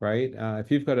 right?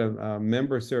 If you've got a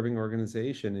member serving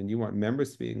organization and you want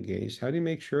members to be engaged, how do you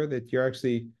make sure that you're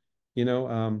actually, you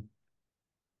know,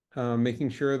 making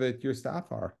sure that your staff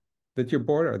are, that your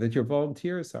board are, that your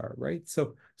volunteers are, right?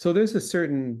 So there's a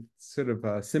certain sort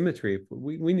of symmetry.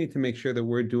 We need to make sure that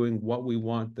we're doing what we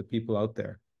want the people out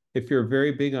there. If you're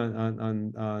very big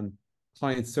on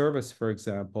client service, for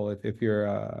example, if you're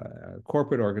a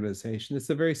corporate organization, it's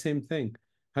the very same thing.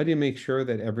 How do you make sure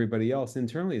that everybody else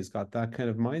internally has got that kind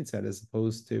of mindset, as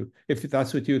opposed to if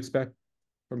that's what you expect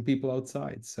from people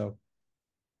outside? So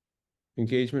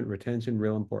engagement, retention,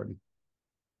 real important.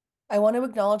 I want to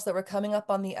acknowledge that we're coming up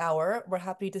on the hour. We're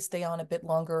happy to stay on a bit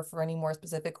longer for any more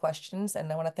specific questions. And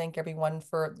I want to thank everyone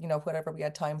for, whatever we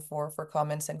had time for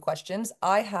comments and questions.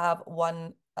 I have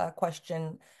one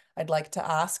question I'd like to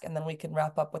ask, and then we can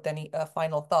wrap up with any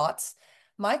final thoughts.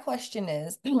 My question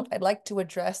is, I'd like to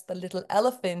address the little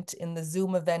elephant in the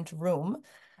Zoom event room.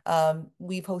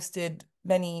 We've hosted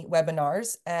many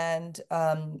webinars, and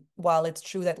while it's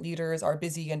true that leaders are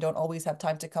busy and don't always have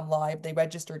time to come live, they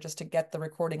register just to get the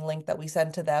recording link that we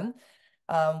send to them.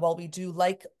 While we do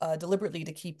like deliberately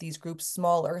to keep these groups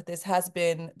smaller, this has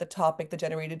been the topic that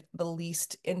generated the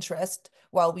least interest.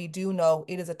 While we do know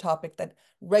it is a topic that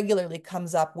regularly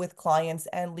comes up with clients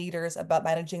and leaders about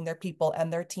managing their people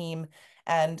and their team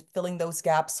and filling those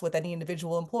gaps with any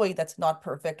individual employee that's not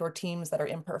perfect or teams that are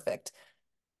imperfect.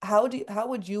 Do you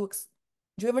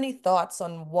have any thoughts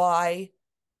on why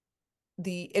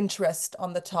the interest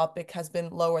on the topic has been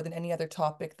lower than any other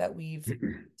topic that we've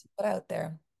put out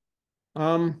there?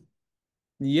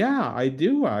 Yeah, I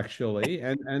do actually,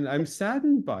 and I'm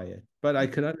saddened by it, but I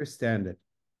could understand it.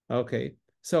 Okay.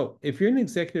 So if you're an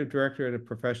executive director at a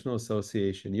professional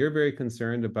association, you're very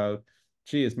concerned about,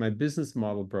 gee, is my business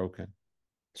model broken?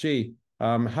 Gee,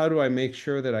 how do I make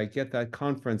sure that I get that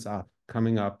conference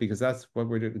coming up? Because that's what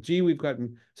we're doing. Gee, we've got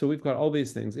all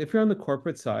these things. If you're on the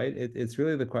corporate side, it's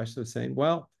really the question of saying,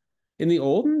 well, in the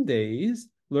olden days,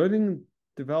 learning,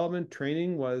 development,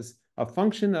 training was a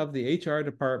function of the HR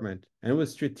department, and it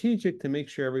was strategic to make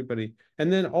sure everybody,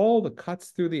 and then all the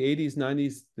cuts through the 80s,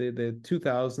 90s, the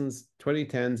 2000s,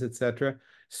 2010s, etc.,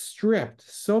 stripped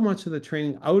so much of the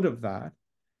training out of that.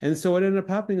 And so what ended up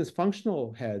happening is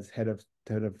functional heads, head of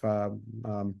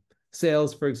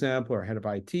sales, for example, or head of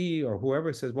IT, or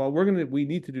whoever says, well, we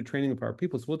need to do training of our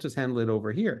people, so we'll just handle it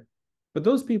over here. But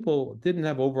those people didn't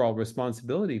have overall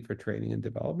responsibility for training and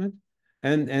development.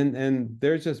 And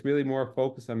there's just really more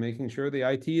focus on making sure the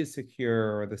IT is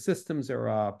secure, or the systems are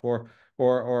up, or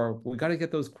we got to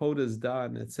get those quotas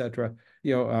done, etc.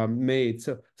 Made.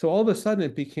 So all of a sudden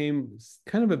it became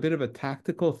kind of a bit of a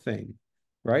tactical thing,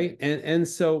 right? And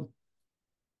so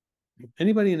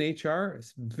anybody in HR,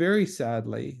 very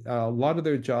sadly, a lot of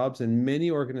their jobs in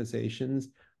many organizations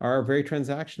are very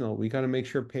transactional. We got to make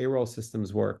sure payroll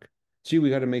systems work. Gee, we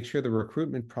got to make sure the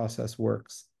recruitment process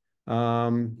works.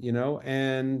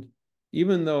 And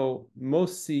even though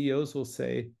most CEOs will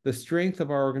say the strength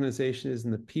of our organization is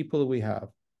in the people that we have,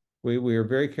 we are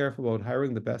very careful about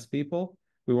hiring the best people.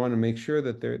 We want to make sure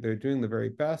that they're doing the very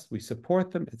best. We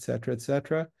support them, et cetera, et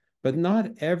cetera. But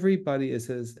not everybody is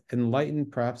as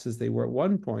enlightened, perhaps, as they were at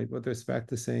one point with respect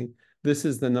to saying, this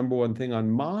is the number one thing on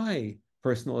my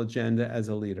personal agenda as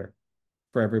a leader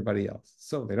for everybody else.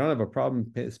 So they don't have a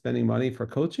problem spending money for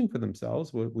coaching for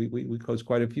themselves. We coach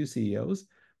quite a few CEOs.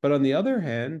 But on the other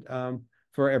hand,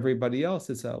 for everybody else,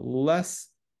 it's a less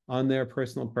on their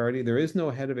personal priority. There is no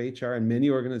head of HR in many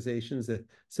organizations that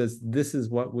says, this is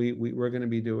what we're going to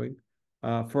be doing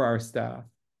for our staff.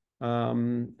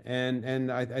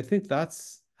 And I think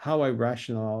that's how I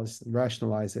rationalize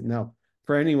it. Now,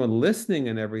 for anyone listening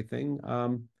and everything,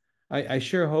 I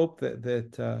sure hope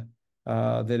that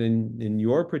in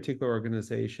your particular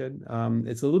organization,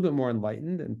 it's a little bit more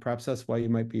enlightened, and perhaps that's why you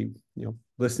might be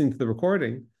listening to the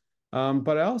recording.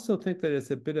 But I also think that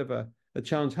it's a bit of a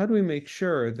challenge. How do we make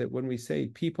sure that when we say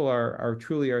people are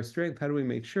truly our strength, how do we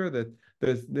make sure that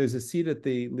there's a seat at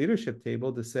the leadership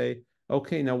table to say,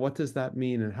 okay, now what does that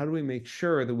mean? And how do we make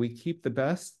sure that we keep the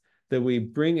best, that we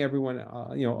bring everyone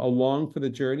along for the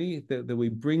journey, that we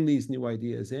bring these new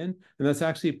ideas in? And that's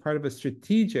actually part of a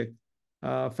strategic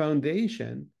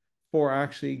foundation for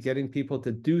actually getting people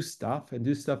to do stuff and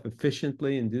do stuff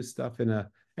efficiently and do stuff and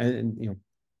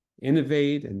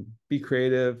innovate and be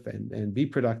creative and be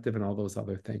productive and all those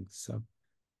other things.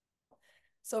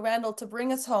 So Randall, to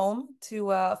bring us home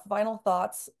to final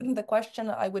thoughts, the question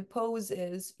I would pose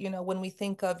is, when we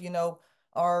think of,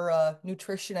 our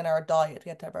nutrition and our diet, we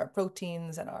have to have our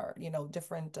proteins and our,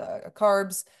 different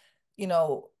carbs,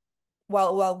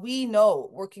 while we know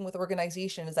working with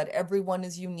organizations that everyone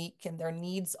is unique and their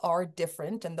needs are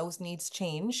different and those needs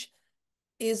change,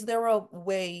 is there a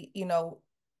way,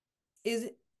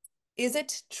 is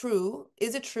it true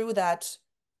that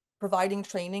providing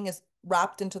training is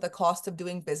wrapped into the cost of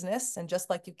doing business? And just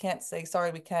like you can't say,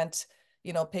 sorry, we can't,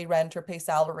 pay rent or pay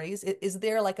salaries, is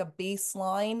there like a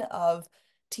baseline of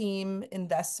team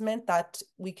investment that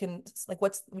we can, like,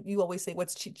 what's, you always say,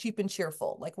 what's cheap and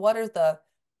cheerful? Like, what are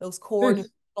those core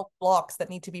nutritional blocks that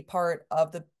need to be part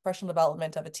of the professional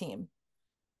development of a team?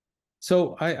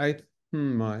 So my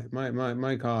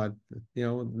God,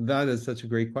 that is such a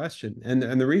great question. And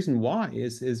the reason why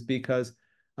is because,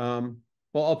 well,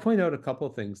 I'll point out a couple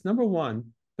of things. Number one,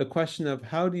 the question of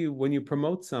how do you, when you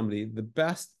promote somebody, the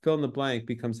best fill in the blank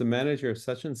becomes the manager of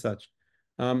such and such.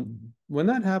 When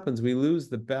that happens, we lose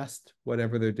the best,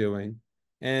 whatever they're doing.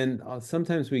 And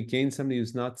sometimes we gain somebody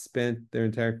who's not spent their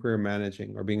entire career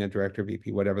managing or being a director,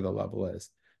 VP, whatever the level is.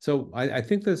 So I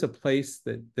think there's a place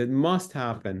that must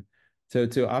happen to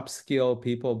upskill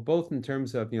people, both in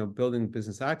terms of building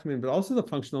business acumen, but also the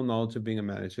functional knowledge of being a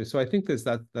manager. So I think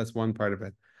that's one part of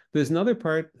it. There's another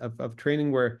part of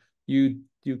training where you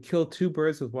kill two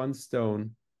birds with one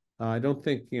stone. I don't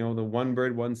think the one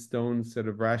bird, one stone sort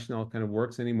of rationale kind of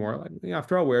works anymore. Like,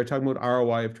 after all, we're talking about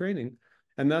ROI of training,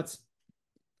 and that's a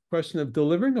question of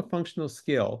delivering a functional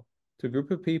skill to a group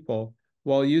of people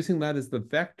while using that as the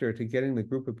vector to getting the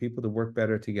group of people to work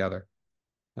better together.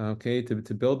 Okay, to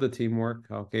build the teamwork,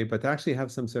 okay, but to actually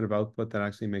have some sort of output that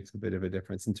actually makes a bit of a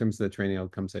difference in terms of the training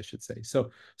outcomes, I should say. So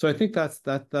I think that's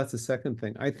the second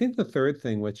thing. I think the third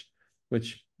thing, which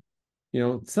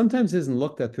sometimes isn't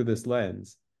looked at through this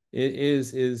lens,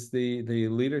 is the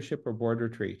leadership or board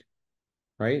retreat,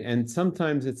 right? And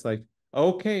sometimes it's like,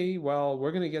 okay, well,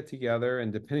 we're going to get together,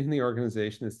 and depending on the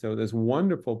organization, it's to this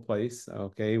wonderful place,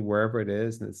 okay, wherever it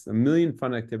is, and it's a million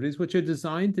fun activities which are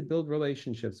designed to build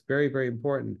relationships. Very, very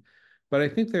important. But I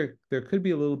think there could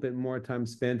be a little bit more time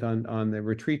spent on the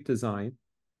retreat design,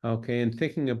 okay, and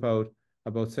thinking about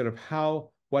sort of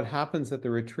what happens at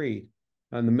the retreat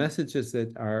and the messages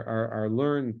that are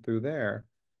learned through there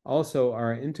also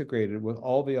are integrated with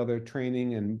all the other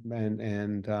training and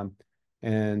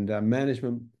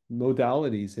management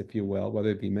modalities, if you will, whether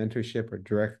it be mentorship or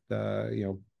direct,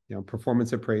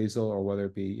 performance appraisal, or whether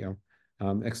it be,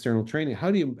 external training.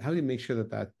 How do you make sure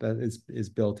that is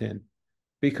built in?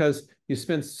 Because you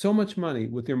spend so much money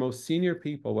with your most senior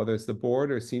people, whether it's the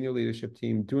board or senior leadership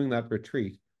team, doing that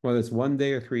retreat, whether it's 1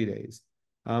 day or 3 days.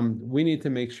 We need to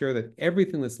make sure that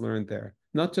everything that's learned there,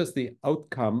 not just the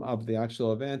outcome of the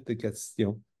actual event that gets,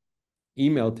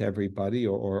 emailed to everybody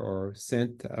or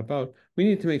sent about, we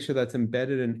need to make sure that's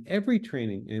embedded in every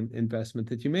training investment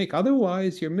that you make.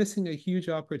 Otherwise, you're missing a huge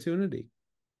opportunity.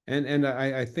 And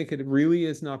I think it really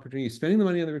is an opportunity. You're spending the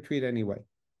money on the retreat anyway.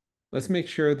 Let's make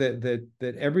sure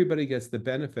that everybody gets the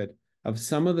benefit of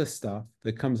some of the stuff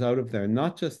that comes out of there,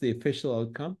 not just the official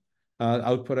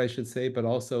output, I should say, but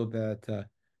also that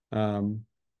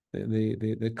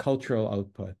the cultural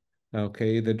output.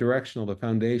 Okay, the directional, the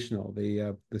foundational,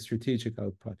 the strategic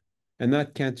output. And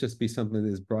that can't just be something that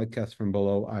is broadcast from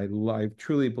below. I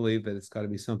truly believe that it's got to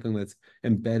be something that's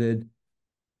embedded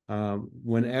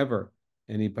whenever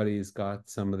anybody's got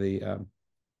some of the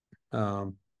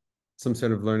some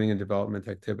sort of learning and development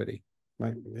activity.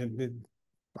 Right?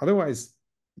 Otherwise,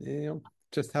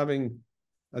 just having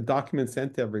a document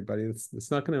sent to everybody,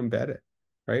 it's not going to embed it.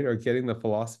 Right? Or getting the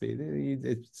philosophy,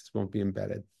 it just won't be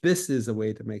embedded. This is a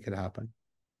way to make it happen.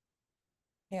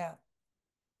 Yeah.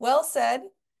 Well said.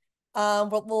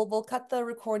 We'll cut the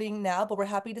recording now, but we're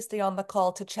happy to stay on the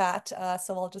call to chat.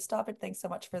 So I'll just stop it. Thanks so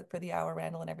much for the hour,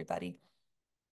 Randall and everybody.